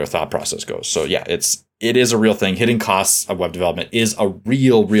that's how their thought process goes. So yeah, it is a real thing. Hitting costs of web development is a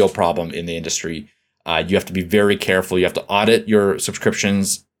real problem in the industry. You have to be very careful. You have to audit your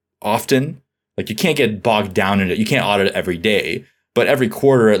subscriptions often. Like you can't get bogged down in it. You can't audit it every day. But every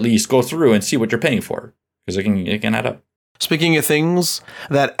quarter, at least, go through and see what you're paying for, because it can add up. Speaking of things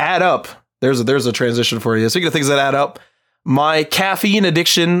that add up, there's a transition for you. Speaking of things that add up, my caffeine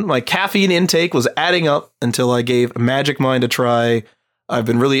addiction, my caffeine intake was adding up until I gave Magic Mind a try. I've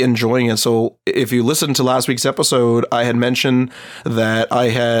been really enjoying it. So if you listened to last week's episode, I had mentioned that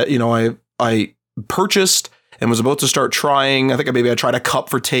I had, I purchased and was about to start trying. I think maybe I tried a cup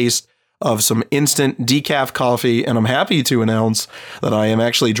for taste of some instant decaf coffee, and I'm happy to announce that I am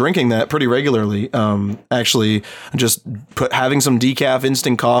actually drinking that pretty regularly. Actually, just having some decaf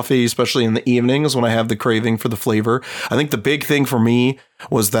instant coffee, especially in the evenings when I have the craving for the flavor. I think the big thing for me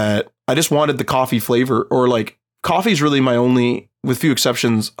was that I just wanted the coffee flavor, or like coffee is really my only, with few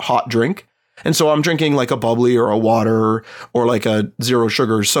exceptions, hot drink. And so I'm drinking like a bubbly or a water or like a zero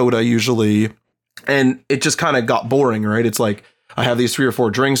sugar soda usually. And it just kind of got boring, right? It's like, I have these 3 or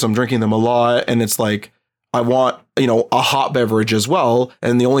 4 drinks. I'm drinking them a lot. And it's like, I want, a hot beverage as well.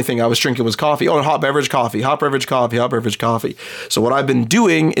 And the only thing I was drinking was coffee. Oh, hot beverage, coffee, hot beverage, coffee, hot beverage, coffee. So what I've been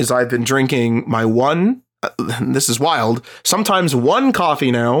doing is I've been drinking my this is wild, sometimes 1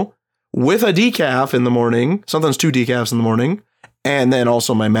 coffee now with a decaf in the morning, sometimes 2 decafs in the morning. And then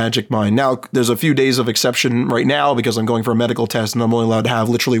also my Magic Mind. Now, there's a few days of exception right now because I'm going for a medical test and I'm only allowed to have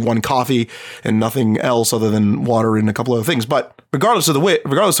literally 1 coffee and nothing else other than water and a couple other things. But regardless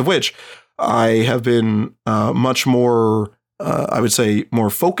of which, I have been much more, I would say, more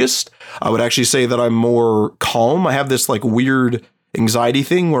focused. I would actually say that I'm more calm. I have this like weird anxiety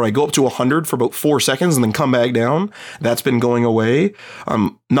thing where I go up to 100 for about 4 seconds and then come back down. That's been going away.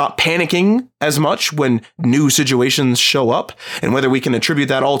 I'm not panicking as much when new situations show up. And whether we can attribute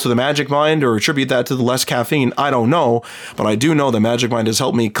that all to the Magic Mind or attribute that to the less caffeine, I don't know. But I do know that Magic Mind has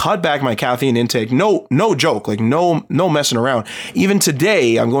helped me cut back my caffeine intake. No joke, like no messing around. Even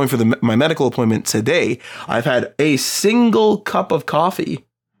today, I'm going for my medical appointment today. I've had a single cup of coffee,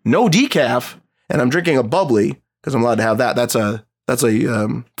 no decaf, and I'm drinking a bubbly because I'm allowed to have that. That's a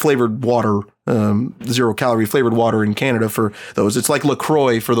flavored water, 0 calorie flavored water in Canada for those. It's like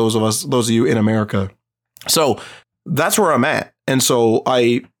LaCroix for those of you in America. So that's where I'm at. And so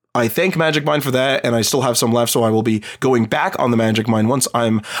I thank Magic Mind for that. And I still have some left. So I will be going back on the Magic Mind once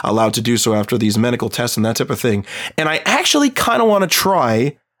I'm allowed to do so after these medical tests and that type of thing. And I actually kind of want to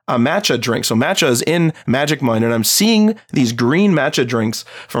try a matcha drink. So matcha is in Magic Mind, and I'm seeing these green matcha drinks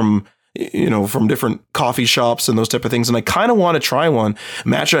from different coffee shops and those type of things. And I kind of want to try one.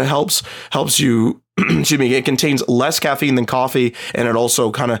 Matcha helps you, excuse me, it contains less caffeine than coffee. And it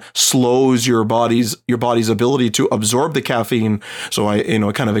also kind of slows your body's ability to absorb the caffeine. So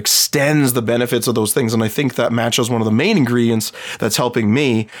it kind of extends the benefits of those things. And I think that matcha is one of the main ingredients that's helping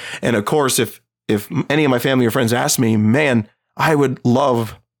me. And of course, if any of my family or friends ask me, man, I would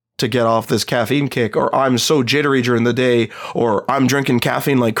love to get off this caffeine kick, or I'm so jittery during the day, or I'm drinking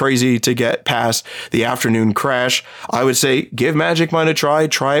caffeine like crazy to get past the afternoon crash, I would say give Magic Mind a try.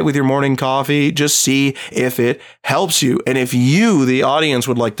 Try it with your morning coffee. Just see if it helps you. And if you, the audience,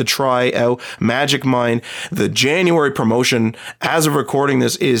 would like to try out Magic Mind, the January promotion as of recording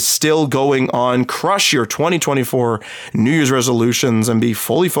this is still going on. Crush your 2024 New Year's resolutions and be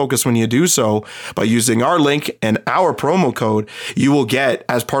fully focused when you do so by using our link and our promo code. You will get,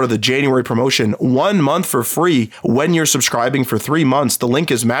 as part of the January promotion, 1 month for free when you're subscribing for 3 months. The link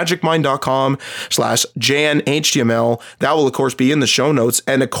is magicmind.com/JanHTML. That will, of course, be in the show notes.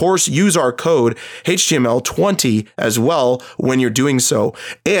 And, of course, use our code HTML20 as well when you're doing so.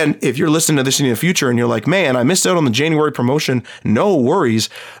 And if you're listening to this in the future and you're like, man, I missed out on the January promotion, no worries.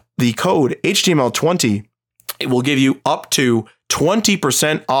 The code HTML20, it will give you up to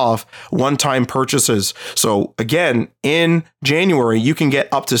 20% off one-time purchases. So again, in January, you can get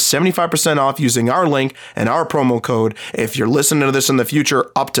up to 75% off using our link and our promo code. If you're listening to this in the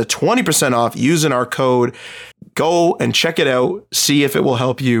future, up to 20% off using our code. Go and check it out. See if it will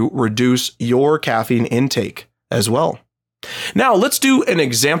help you reduce your caffeine intake as well. Now, let's do an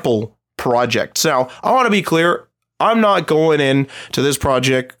example project. Now, I want to be clear. I'm not going in to this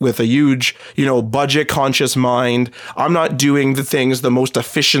project with a huge, budget conscious mind. I'm not doing the things the most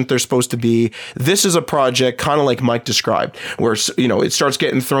efficient they're supposed to be. This is a project kind of like Mike described, where, it starts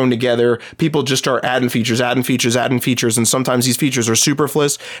getting thrown together. People just start adding features. And sometimes these features are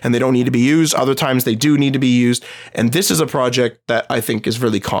superfluous and they don't need to be used. Other times they do need to be used. And this is a project that I think is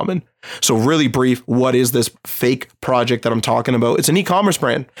really common. So really brief, what is this fake project that I'm talking about? It's an e-commerce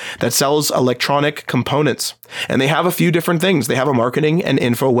brand that sells electronic components, and they have a few different things. They have a marketing and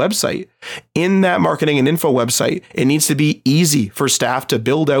info website. In that marketing and info website, it needs to be easy for staff to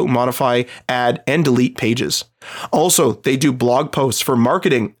build out, modify, add, and delete pages. Also, they do blog posts for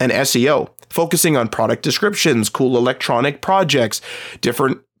marketing and SEO, focusing on product descriptions, cool electronic projects,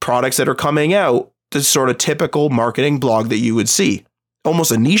 different products that are coming out, the sort of typical marketing blog that you would see.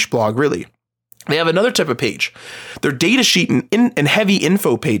 Almost a niche blog, really. They have another type of page. They're data sheet and heavy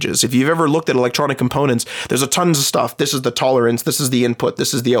info pages. If you've ever looked at electronic components, there's a tons of stuff. This is the tolerance. This is the input.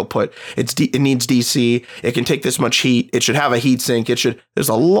 This is the output. It needs DC. It can take this much heat. It should have a heat sink. There's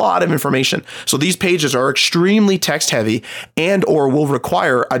a lot of information. So these pages are extremely text heavy and or will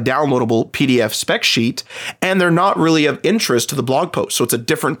require a downloadable PDF spec sheet. And they're not really of interest to the blog post. So it's a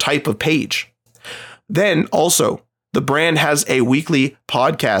different type of page. Then also, the brand has a weekly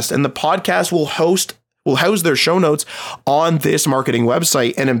podcast, and the podcast will house their show notes on this marketing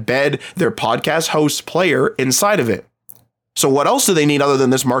website and embed their podcast host player inside of it. So what else do they need other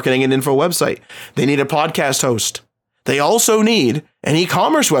than this marketing and info website? They need a podcast host. They also need an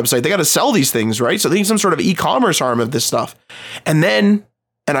e-commerce website. They got to sell these things, right? So they need some sort of e-commerce arm of this stuff. And then,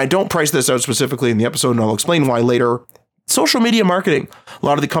 and I don't price this out specifically in the episode, and I'll explain why later, social media marketing. A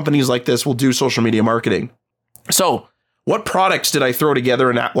lot of the companies like this will do social media marketing. So what products did I throw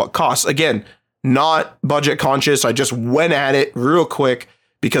together and at what cost? Again, not budget conscious. I just went at it real quick,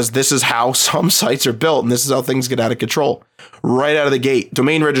 because this is how some sites are built and this is how things get out of control. Right out of the gate,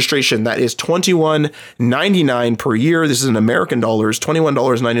 domain registration, that is $21.99 per year. This is in American dollars,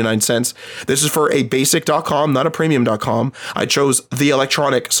 $21.99. This is for a basic.com, not a premium.com. I chose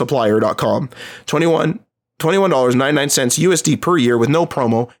theelectronicsupplier.com. $21.99 USD per year with no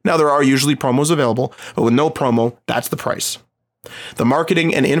promo. Now, there are usually promos available, but with no promo, that's the price. The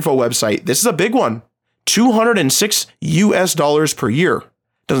marketing and info website, this is a big one. $206 US per year.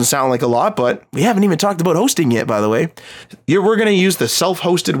 Doesn't sound like a lot, but we haven't even talked about hosting yet, by the way. We're going to use the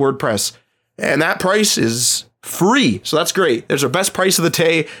self-hosted WordPress, and that price is free. So that's great. There's our best price of the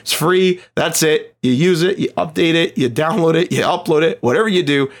day. It's free. That's it. You use it, you update it, you download it, you upload it, whatever you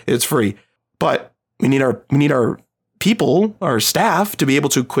do, it's free. But we need our people, our staff, to be able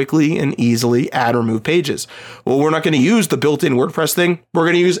to quickly and easily add or remove pages. Well, we're not going to use the built-in WordPress thing. We're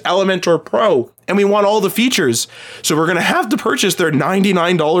going to use Elementor Pro, and we want all the features. So we're going to have to purchase their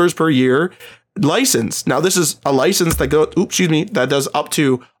 $99 per year license. Now, this is a license that that does up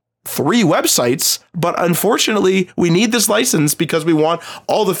to 3 websites, but unfortunately, we need this license because we want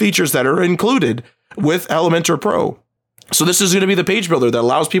all the features that are included with Elementor Pro. So this is going to be the page builder that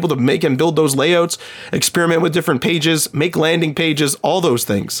allows people to make and build those layouts, experiment with different pages, make landing pages, all those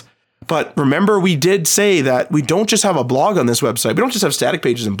things. But remember, we did say that we don't just have a blog on this website. We don't just have static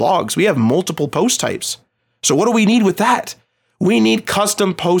pages and blogs. We have multiple post types. So what do we need with that? We need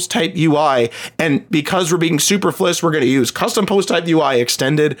custom post type UI. And because we're being superfluous, we're going to use custom post type UI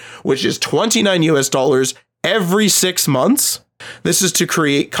extended, which is $29 US every 6 months. This is to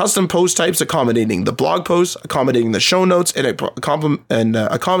create custom post types accommodating the blog posts, accommodating the show notes, and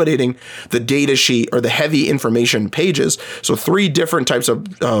accommodating the data sheet or the heavy information pages. So 3 different types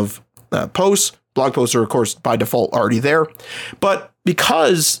of posts. Blog posts are, of course, by default already there. But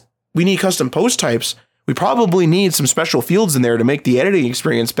because we need custom post types, we probably need some special fields in there to make the editing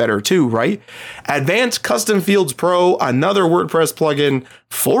experience better too, right? Advanced Custom Fields Pro, another WordPress plugin,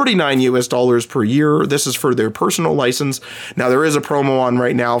 $49 US per year. This is for their personal license. Now, there is a promo on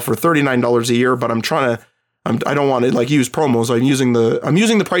right now for $39 a year, but I don't want to use promos. I'm using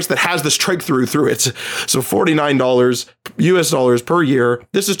the price that has the strike through it. So $49 US per year.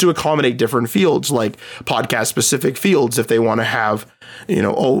 This is to accommodate different fields, like podcast specific fields. If they want to have,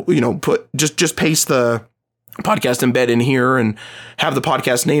 just paste the podcast embed in here and have the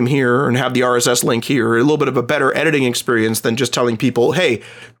podcast name here and have the RSS link here. A little bit of a better editing experience than just telling people, hey,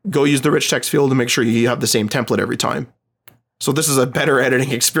 go use the rich text field to make sure you have the same template every time. So this is a better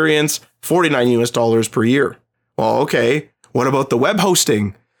editing experience, $49 US per year. Well, okay, what about the web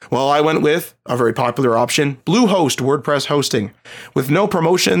hosting? Well, I went with a very popular option, Bluehost WordPress hosting, with no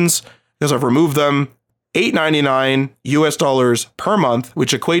promotions because I've removed them. $8.99 US per month,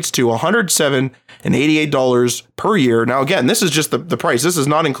 which equates to $107.88 per year. Now, again, this is just the price. This is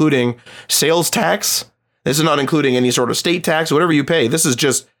not including sales tax. This is not including any sort of state tax, whatever you pay. This is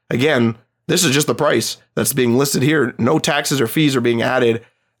just, again, this is just the price that's being listed here. No taxes or fees are being added.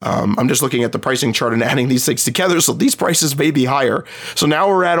 I'm just looking at the pricing chart and adding these things together, so these prices may be higher. So now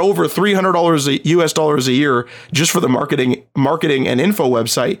we're at over $300 US a year just for the marketing and info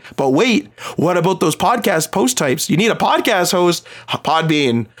website. But wait, what about those podcast post types? You need a podcast host,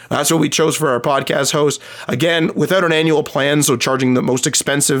 Podbean. That's what we chose for our podcast host. Again, without an annual plan, so charging the most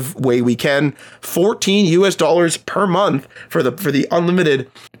expensive way we can, $14 US per month for the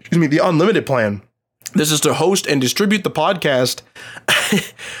unlimited plan. This is to host and distribute the podcast.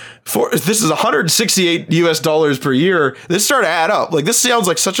 This is $168 US per year. This started to add up. This sounds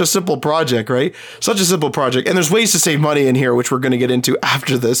like such a simple project, right? Such a simple project. And there's ways to save money in here, which we're going to get into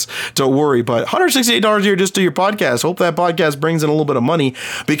after this. Don't worry. But $168 a year just to your podcast. Hope that podcast brings in a little bit of money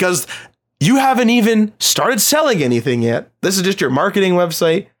because you haven't even started selling anything yet. This is just your marketing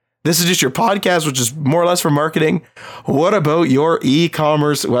website. This is just your podcast, which is more or less for marketing. What about your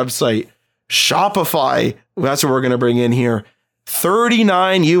e-commerce website? Shopify, that's what we're going to bring in here.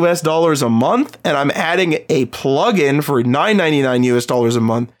 $39 US a month, and I'm adding a plugin for $9.99 US a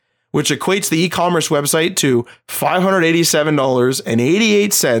month, which equates the e-commerce website to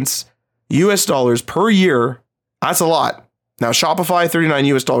 $587.88 US per year. That's a lot. Now, Shopify, $39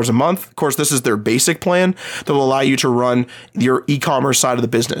 US a month. Of course, this is their basic plan that will allow you to run your e-commerce side of the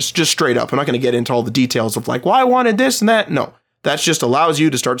business, just straight up. I'm not going to get into all the details of why I wanted this and that. No. That just allows you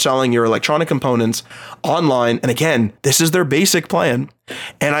to start selling your electronic components online. And again, this is their basic plan.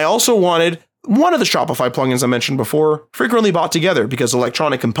 And I also wanted one of the Shopify plugins I mentioned before, frequently bought together, because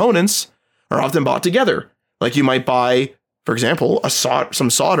electronic components are often bought together. Like you might buy, for example,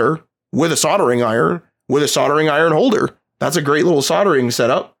 some solder with a soldering iron with a soldering iron holder. That's a great little soldering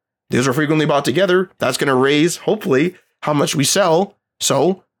setup. These are frequently bought together. That's going to raise, hopefully, how much we sell.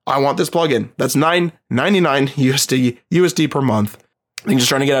 So I want this plugin. That's $9.99 USD per month. Things just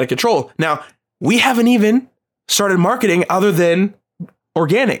trying to get out of control. Now, we haven't even started marketing other than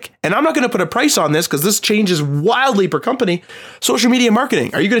organic. And I'm not going to put a price on this because this changes wildly per company. Social media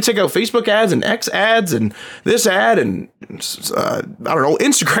marketing. Are you going to take out Facebook ads and X ads and this ad and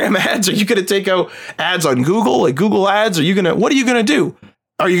Instagram ads? Are you going to take out ads on Google, like Google ads? What are you going to do?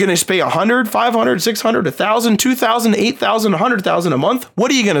 Are you going to pay 100, 500, 600, 1,000, 2,000, 8,000, 100,000 a month? What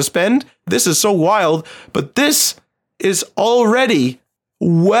are you going to spend? This is so wild, but this is already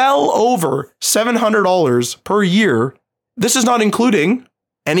well over $700 per year. This is not including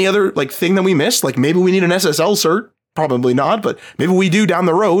any other thing that we missed. Like maybe we need an SSL cert. Probably not, but maybe we do down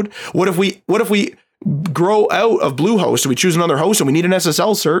the road. What if we grow out of Bluehost and we choose another host and we need an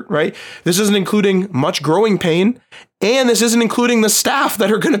SSL cert, right? This isn't including much growing pain. And this isn't including the staff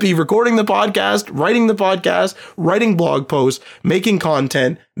that are going to be recording the podcast, writing blog posts, making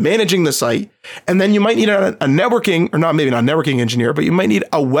content, managing the site. And then you might need a networking, or not, maybe not networking engineer, but you might need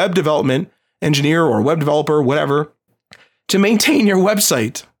a web development engineer or web developer, whatever, to maintain your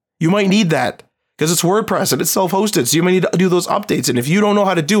website. You might need that because it's WordPress and it's self-hosted. So you might need to do those updates. And if you don't know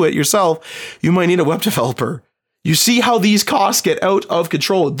how to do it yourself, you might need a web developer. You see how these costs get out of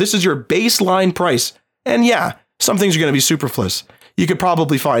control. This is your baseline price. And yeah, some things are going to be superfluous. You could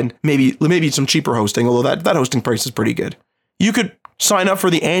probably find maybe some cheaper hosting, although that hosting price is pretty good. You could sign up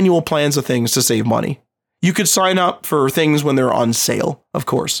for the annual plans of things to save money. You could sign up for things when they're on sale, of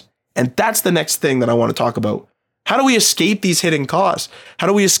course. And that's the next thing that I want to talk about. How do we escape these hidden costs? How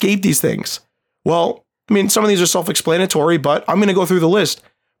do we escape these things? Well, I mean, some of these are self-explanatory, but I'm going to go through the list.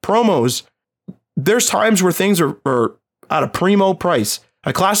 Promos. There's times where things are at a primo price.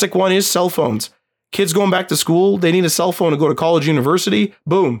 A classic one is cell phones. Kids going back to school, they need a cell phone to go to college, university.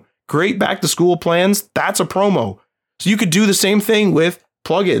 Boom. Great back to school plans. That's a promo. So you could do the same thing with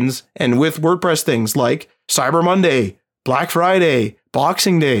plugins and with WordPress things like Cyber Monday, Black Friday,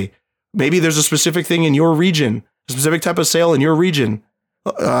 Boxing Day. Maybe there's a specific thing in your region, a specific type of sale in your region.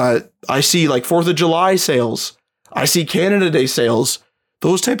 I see 4th of July sales. I see Canada Day sales.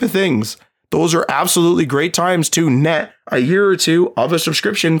 Those type of things. Those are absolutely great times to net a year or two of a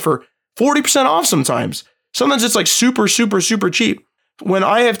subscription for 40% off sometimes. Sometimes it's super, super, super cheap. When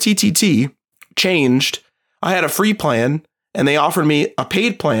IFTTT changed, I had a free plan and they offered me a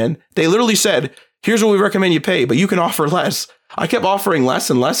paid plan. They literally said, here's what we recommend you pay, but you can offer less. I kept offering less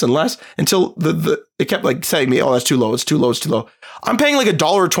and less and less until it kept saying me, oh, that's too low. It's too low. It's too low. I'm paying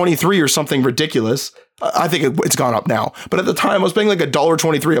 $1.23 or something ridiculous. I think it's gone up now. But at the time, I was paying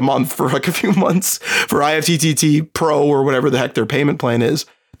 $1.23 a month for a few months for IFTTT Pro or whatever the heck their payment plan is.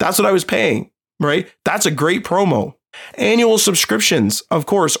 That's what I was paying, right? That's a great promo. Annual subscriptions, of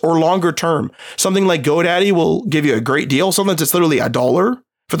course, or longer term. Something like GoDaddy will give you a great deal. Sometimes it's literally $1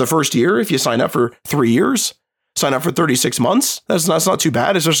 for the first year if you sign up for 3 years. Sign up for 36 months. That's not too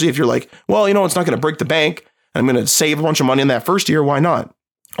bad, especially if you're it's not going to break the bank. I'm going to save a bunch of money in that first year. Why not?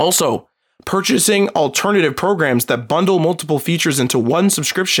 Also, purchasing alternative programs that bundle multiple features into one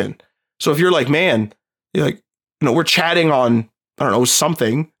subscription. So if you're we're chatting on,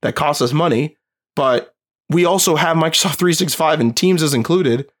 something that costs us money, but we also have Microsoft 365 and Teams is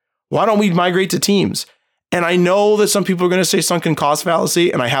included. Why don't we migrate to Teams? And I know that some people are going to say sunken cost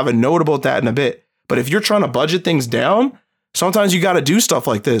fallacy, and I have a note about that in a bit. But if you're trying to budget things down, sometimes you got to do stuff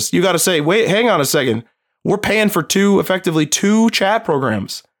like this. You got to say, wait, hang on a second. We're paying for effectively two chat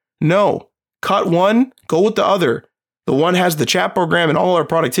programs. No, cut one, go with the other. The one has the chat program and all our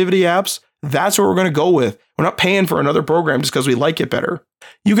productivity apps. That's what we're going to go with. We're not paying for another program just because we like it better.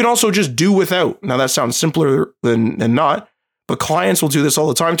 You can also just do without. Now that sounds simpler than not, but clients will do this all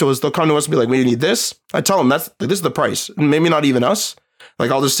the time to us. They'll come to us and be like, we need this. I tell them this is the price. Maybe not even us.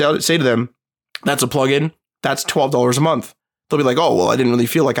 I'll just say to them, that's a plugin. That's $12 a month. They'll be like, oh, well, I didn't really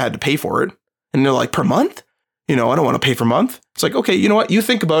feel like I had to pay for it. And they're like, per month? I don't want to pay per month. It's like, okay, you know what? You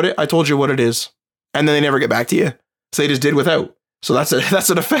think about it. I told you what it is. And then they never get back to you. So they just did without. So that's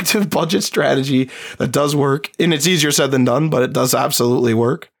an effective budget strategy that does work. And it's easier said than done, but it does absolutely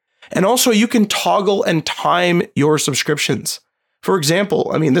work. And also you can toggle and time your subscriptions. For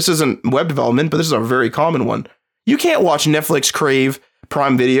example, this isn't web development, but this is a very common one. You can't watch Netflix, Crave,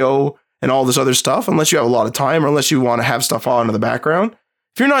 Prime Video, and all this other stuff unless you have a lot of time or unless you want to have stuff on in the background.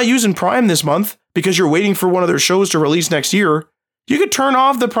 If you're not using Prime this month because you're waiting for one of their shows to release next year, you could turn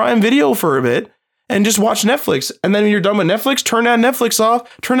off the Prime Video for a bit and just watch Netflix. And then when you're done with Netflix, turn that Netflix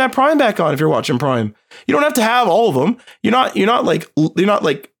off, turn that Prime back on if you're watching Prime. You don't have to have all of them. You're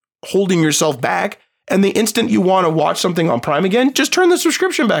not holding yourself back. And the instant you want to watch something on Prime again, just turn the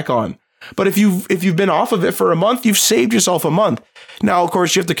subscription back on. But if you've been off of it for a month, you've saved yourself a month. Now, of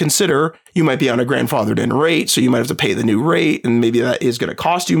course, you have to consider you might be on a grandfathered in rate, so you might have to pay the new rate, and maybe that is going to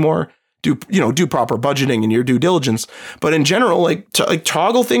cost you more. Do proper budgeting and your due diligence. But in general,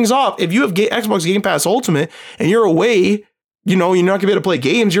 toggle things off. If you have Xbox Game Pass Ultimate and you're away, you're not going to be able to play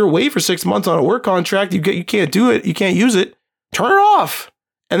games. You're away for 6 months on a work contract. You can't do it. You can't use it. Turn it off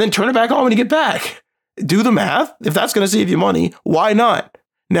and then turn it back on when you get back. Do the math. If that's going to save you money, why not?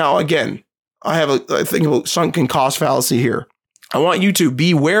 Now, again, I think about sunken cost fallacy here. I want you to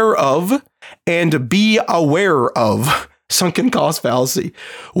beware of and be aware of sunken cost fallacy.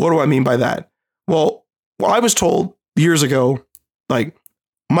 What do I mean by that? Well, I was told years ago, like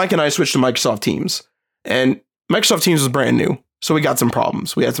Mike and I switched to Microsoft Teams, and Microsoft Teams was brand new. So we got some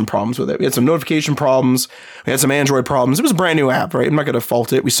problems. We had some problems with it. We had some notification problems. We had some Android problems. It was a brand new app, right? I'm not going to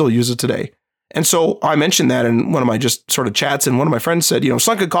fault it. We still use it today. And so I mentioned that in one of my just sort of chats, and one of my friends said,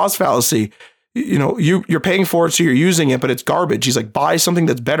 sunken cost fallacy, you're paying for it, so you're using it, but it's garbage. He's like, buy something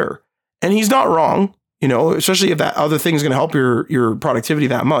that's better. And he's not wrong, especially if that other thing is going to help your productivity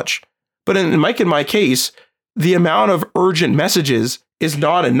that much. But in Mike and my case, the amount of urgent messages is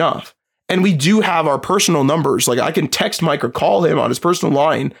not enough. And we do have our personal numbers. Like I can text Mike or call him on his personal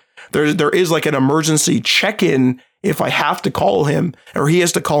line. There is like an emergency check-in if I have to call him or he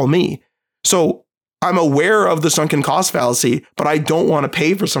has to call me. So I'm aware of the sunken cost fallacy, but I don't want to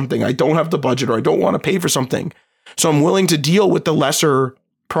pay for something. I don't have the budget, or I don't want to pay for something. So I'm willing to deal with the lesser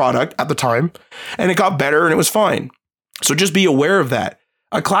product at the time, and it got better and it was fine. So just be aware of that.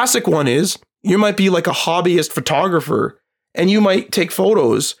 A classic one is you might be like a hobbyist photographer and you might take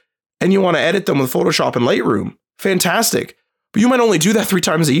photos and you want to edit them with Photoshop and Lightroom. Fantastic. But you might only do that 3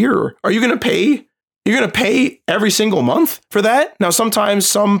 times a year. Are you going to pay? You're going to pay every single month for that? Now, sometimes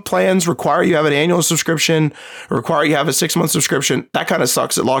some plans require you have an annual subscription, or require you have a 6-month subscription. That kind of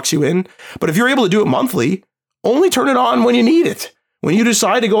sucks. It locks you in. But if you're able to do it monthly, only turn it on when you need it. When you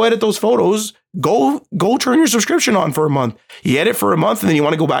decide to go edit those photos, go turn your subscription on for a month. You edit for a month and then you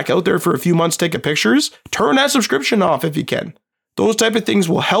want to go back out there for a few months, take pictures, turn that subscription off if you can. Those type of things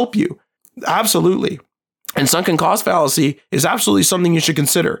will help you. Absolutely. And sunken cost fallacy is absolutely something you should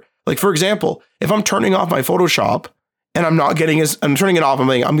consider. Like, for example, if I'm turning off my Photoshop and I'm turning it off,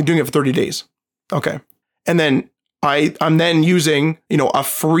 I'm doing it for 30 days. Okay. And then I'm then using, a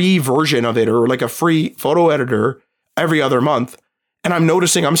free version of it, or like a free photo editor every other month. And I'm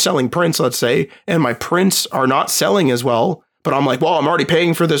noticing I'm selling prints, let's say, and my prints are not selling as well. But I'm like, well, I'm already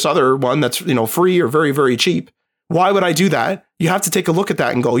paying for this other one that's, free or very, very cheap. Why would I do that? You have to take a look at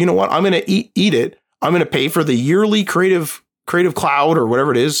that and go, you know what? I'm going to eat it. I'm going to pay for the yearly Creative Cloud or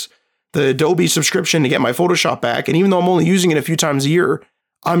whatever it is, the Adobe subscription to get my Photoshop back. And even though I'm only using it a few times a year,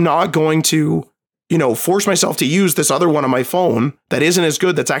 I'm not going to, force myself to use this other one on my phone that isn't as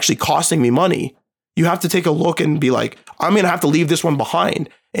good, that's actually costing me money. You have to take a look and be like, I'm going to have to leave this one behind.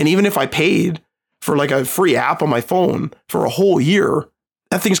 And even if I paid for like a free app on my phone for a whole year,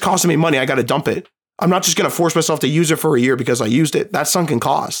 that thing's costing me money. I got to dump it. I'm not just going to force myself to use it for a year because I used it. That's sunken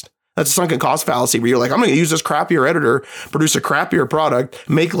cost. That's a sunken cost fallacy where you're like, I'm going to use this crappier editor, produce a crappier product,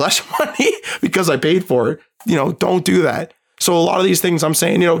 make less money because I paid for it. Don't do that. So a lot of these things I'm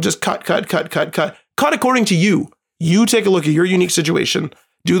saying, just cut according to you. You take a look at your unique situation,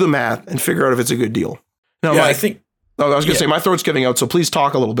 do the math, and figure out if it's a good deal. Now, yeah, I was going to say my throat's giving out, so please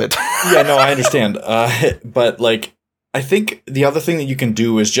talk a little bit. Yeah, no, I understand. But I think the other thing that you can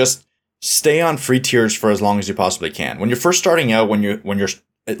do is just stay on free tiers for as long as you possibly can. When you're first starting out, when you're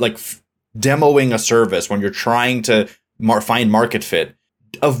like demoing a service, when you're trying to find market fit,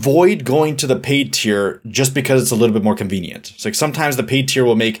 avoid going to the paid tier just because it's a little bit more convenient. It's like sometimes the paid tier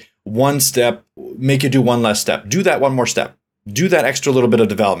will make you do one less step. Do that one more step. Do that extra little bit of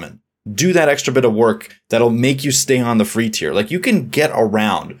development. Do that extra bit of work that'll make you stay on the free tier. Like, you can get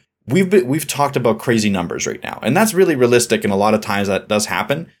around. We've talked about crazy numbers right now, and that's really realistic, and a lot of times that does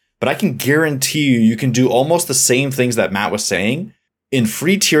happen. But I can guarantee you can do almost the same things that Matt was saying in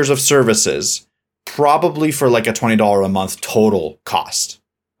free tiers of services, probably for like a $20 a month total cost.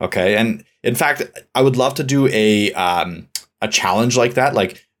 Okay. And in fact, I would love to do a challenge like that,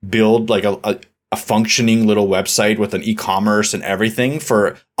 like build like a functioning little website with an e-commerce and everything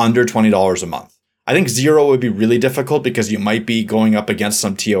for under $20 a month. I think 0 would be really difficult because you might be going up against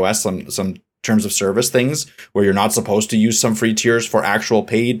some TOS, some terms of service things where you're not supposed to use some free tiers for actual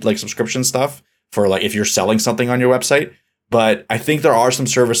paid like subscription stuff for like if you're selling something on your website. But I think there are some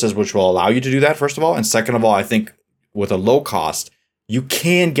services which will allow you to do that, first of all. And second of all, I think with a low cost, you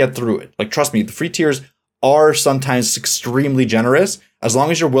can get through it. Like, trust me, the free tiers are sometimes extremely generous as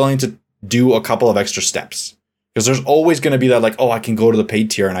long as you're willing to do a couple of extra steps. Because there's always going to be that like, oh, I can go to the paid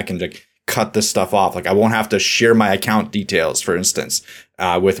tier and I can like cut this stuff off. Like I won't have to share my account details, for instance,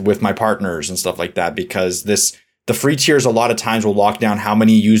 with my partners and stuff like that, because the free tiers a lot of times will lock down how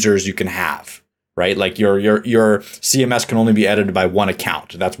many users you can have, right? Like your CMS can only be edited by one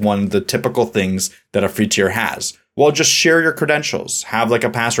account. That's one of the typical things that a free tier has. Well, just share your credentials. Have like a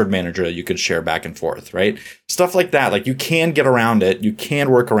password manager that you could share back and forth, right? Stuff like that. Like you can get around it. You can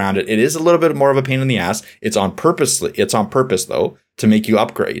work around it. It is a little bit more of a pain in the ass. It's on purpose though, to make you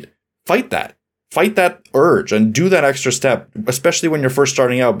upgrade. Fight that urge and do that extra step, especially when you're first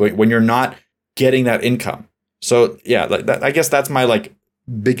starting out, when you're not getting that income. So yeah, like that, I guess that's my like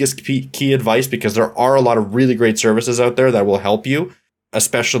biggest key advice, because there are a lot of really great services out there that will help you,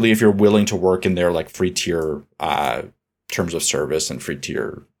 especially if you're willing to work in their like free tier terms of service and free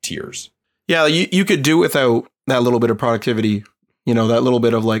tiers. Yeah, you could do without that little bit of productivity, that little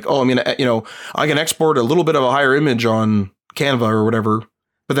bit of like, oh, I can export a little bit of a higher image on Canva or whatever.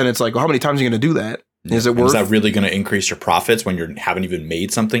 But then it's like, well, how many times are you going to do that? Is it worth? Is that really going to increase your profits when you haven't even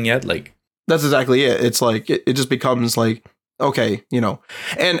made something yet? Like, that's exactly it. It's like, it just becomes like, okay,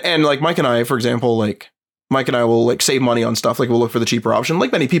 and like Mike and I, for example, like Mike and I will like save money on stuff. Like we'll look for the cheaper option,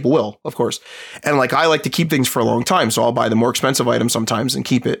 like many people will, of course. And like, I like to keep things for a long time. So I'll buy the more expensive item sometimes and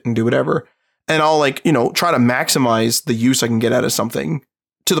keep it and do whatever. And I'll like, try to maximize the use I can get out of something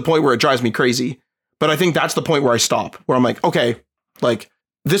to the point where it drives me crazy. But I think that's the point where I stop, where I'm like, okay, like,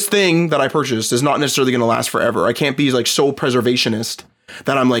 this thing that I purchased is not necessarily going to last forever. I can't be like so preservationist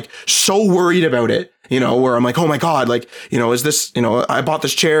that I'm like so worried about it, where I'm like, oh my God, like, is this, I bought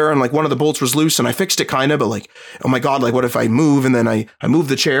this chair and like one of the bolts was loose and I fixed it kind of, but like, oh my God, like what if I move and then I move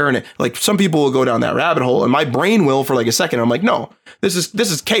the chair and it, like some people will go down that rabbit hole and my brain will for like a second. I'm like, no, this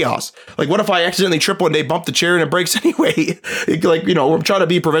is chaos. Like what if I accidentally trip one day, bump the chair and it breaks anyway? Like, we're trying to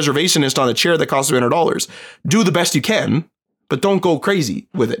be preservationist on a chair that costs $300. Do the best you can, but don't go crazy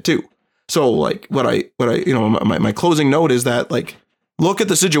with it too. So like what I my closing note is that like, look at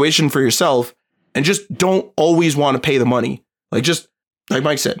the situation for yourself and just don't always want to pay the money. Like just like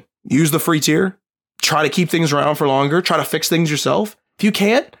Mike said, use the free tier, try to keep things around for longer, try to fix things yourself. If you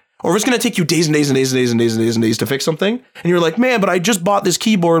can't, or if it's going to take you days and days and days and days and days and days and days to fix something. And you're like, man, but I just bought this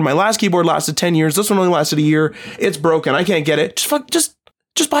keyboard. My last keyboard lasted 10 years. This one only lasted a year. It's broken. I can't get it. Just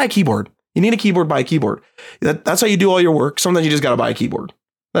buy a keyboard. You need a keyboard, buy a keyboard. That's how you do all your work. Sometimes you just got to buy a keyboard.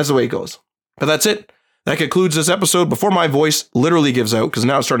 That's the way it goes. But that's it. That concludes this episode before my voice literally gives out, because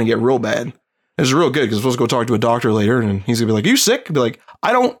now it's starting to get real bad. It's real good because I'm supposed to go talk to a doctor later and he's going to be like, are you sick? I'll be like,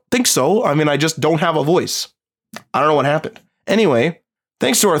 I don't think so. I just don't have a voice. I don't know what happened. Anyway,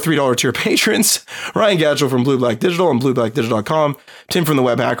 thanks to our $3 tier patrons, Ryan Gatchell from Blue Black Digital on blueblackdigital.com, Tim from the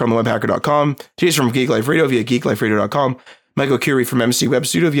Web Hacker on thewebhacker.com, Jason from Geek Life Radio via geekliferadio.com, Michael Curie from MC Web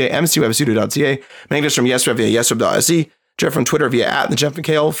Studio via mcwebstudio.ca, Magnus from YesWeb via yesweb.se, Jeff from Twitter via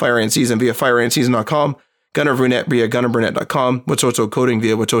 @theJeffMcHale, Fire and Season via fireandseason.com, Gunnar Brunette via gunnerbrunette.com, Watoto Coding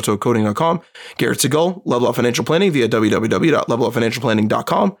via watotocoding.com, Garrett Segal, Level Up Financial Planning via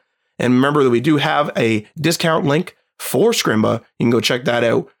www.levelupfinancialplanning.com. And remember that we do have a discount link for Scrimba. You can go check that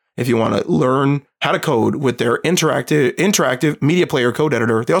out if you want to learn how to code with their interactive media player code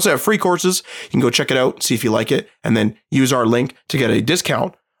editor. They also have free courses. You can go check it out, see if you like it, and then use our link to get a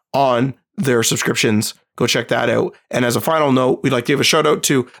discount on their subscriptions. Go check that out. And as a final note, we'd like to give a shout out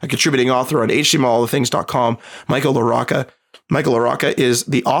to a contributing author on htmlallthethings.com, Michael LaRocca. Michael LaRocca is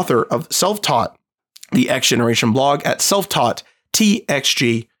the author of Self-Taught, the X Generation blog at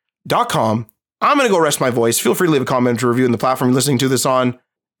selftaughttxg.com. I'm going to go rest my voice. Feel free to leave a comment or review in the platform you're listening to this on.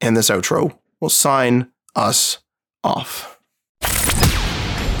 And this outro will sign us off.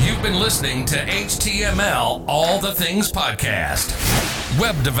 You've been listening to HTML All the Things Podcast.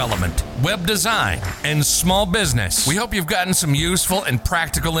 Web development, web design, and small business. We hope you've gotten some useful and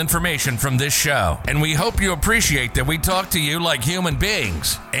practical information from this show. And we hope you appreciate that we talk to you like human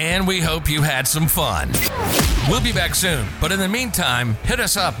beings. And we hope you had some fun. We'll be back soon. But in the meantime, hit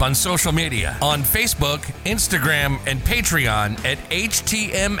us up on social media on Facebook, Instagram, and Patreon at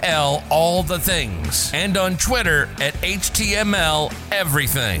HTML All the Things. And on Twitter at HTML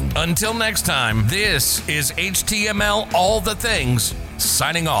Everything. Until next time, this is HTML All the Things,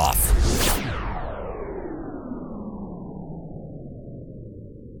 signing off.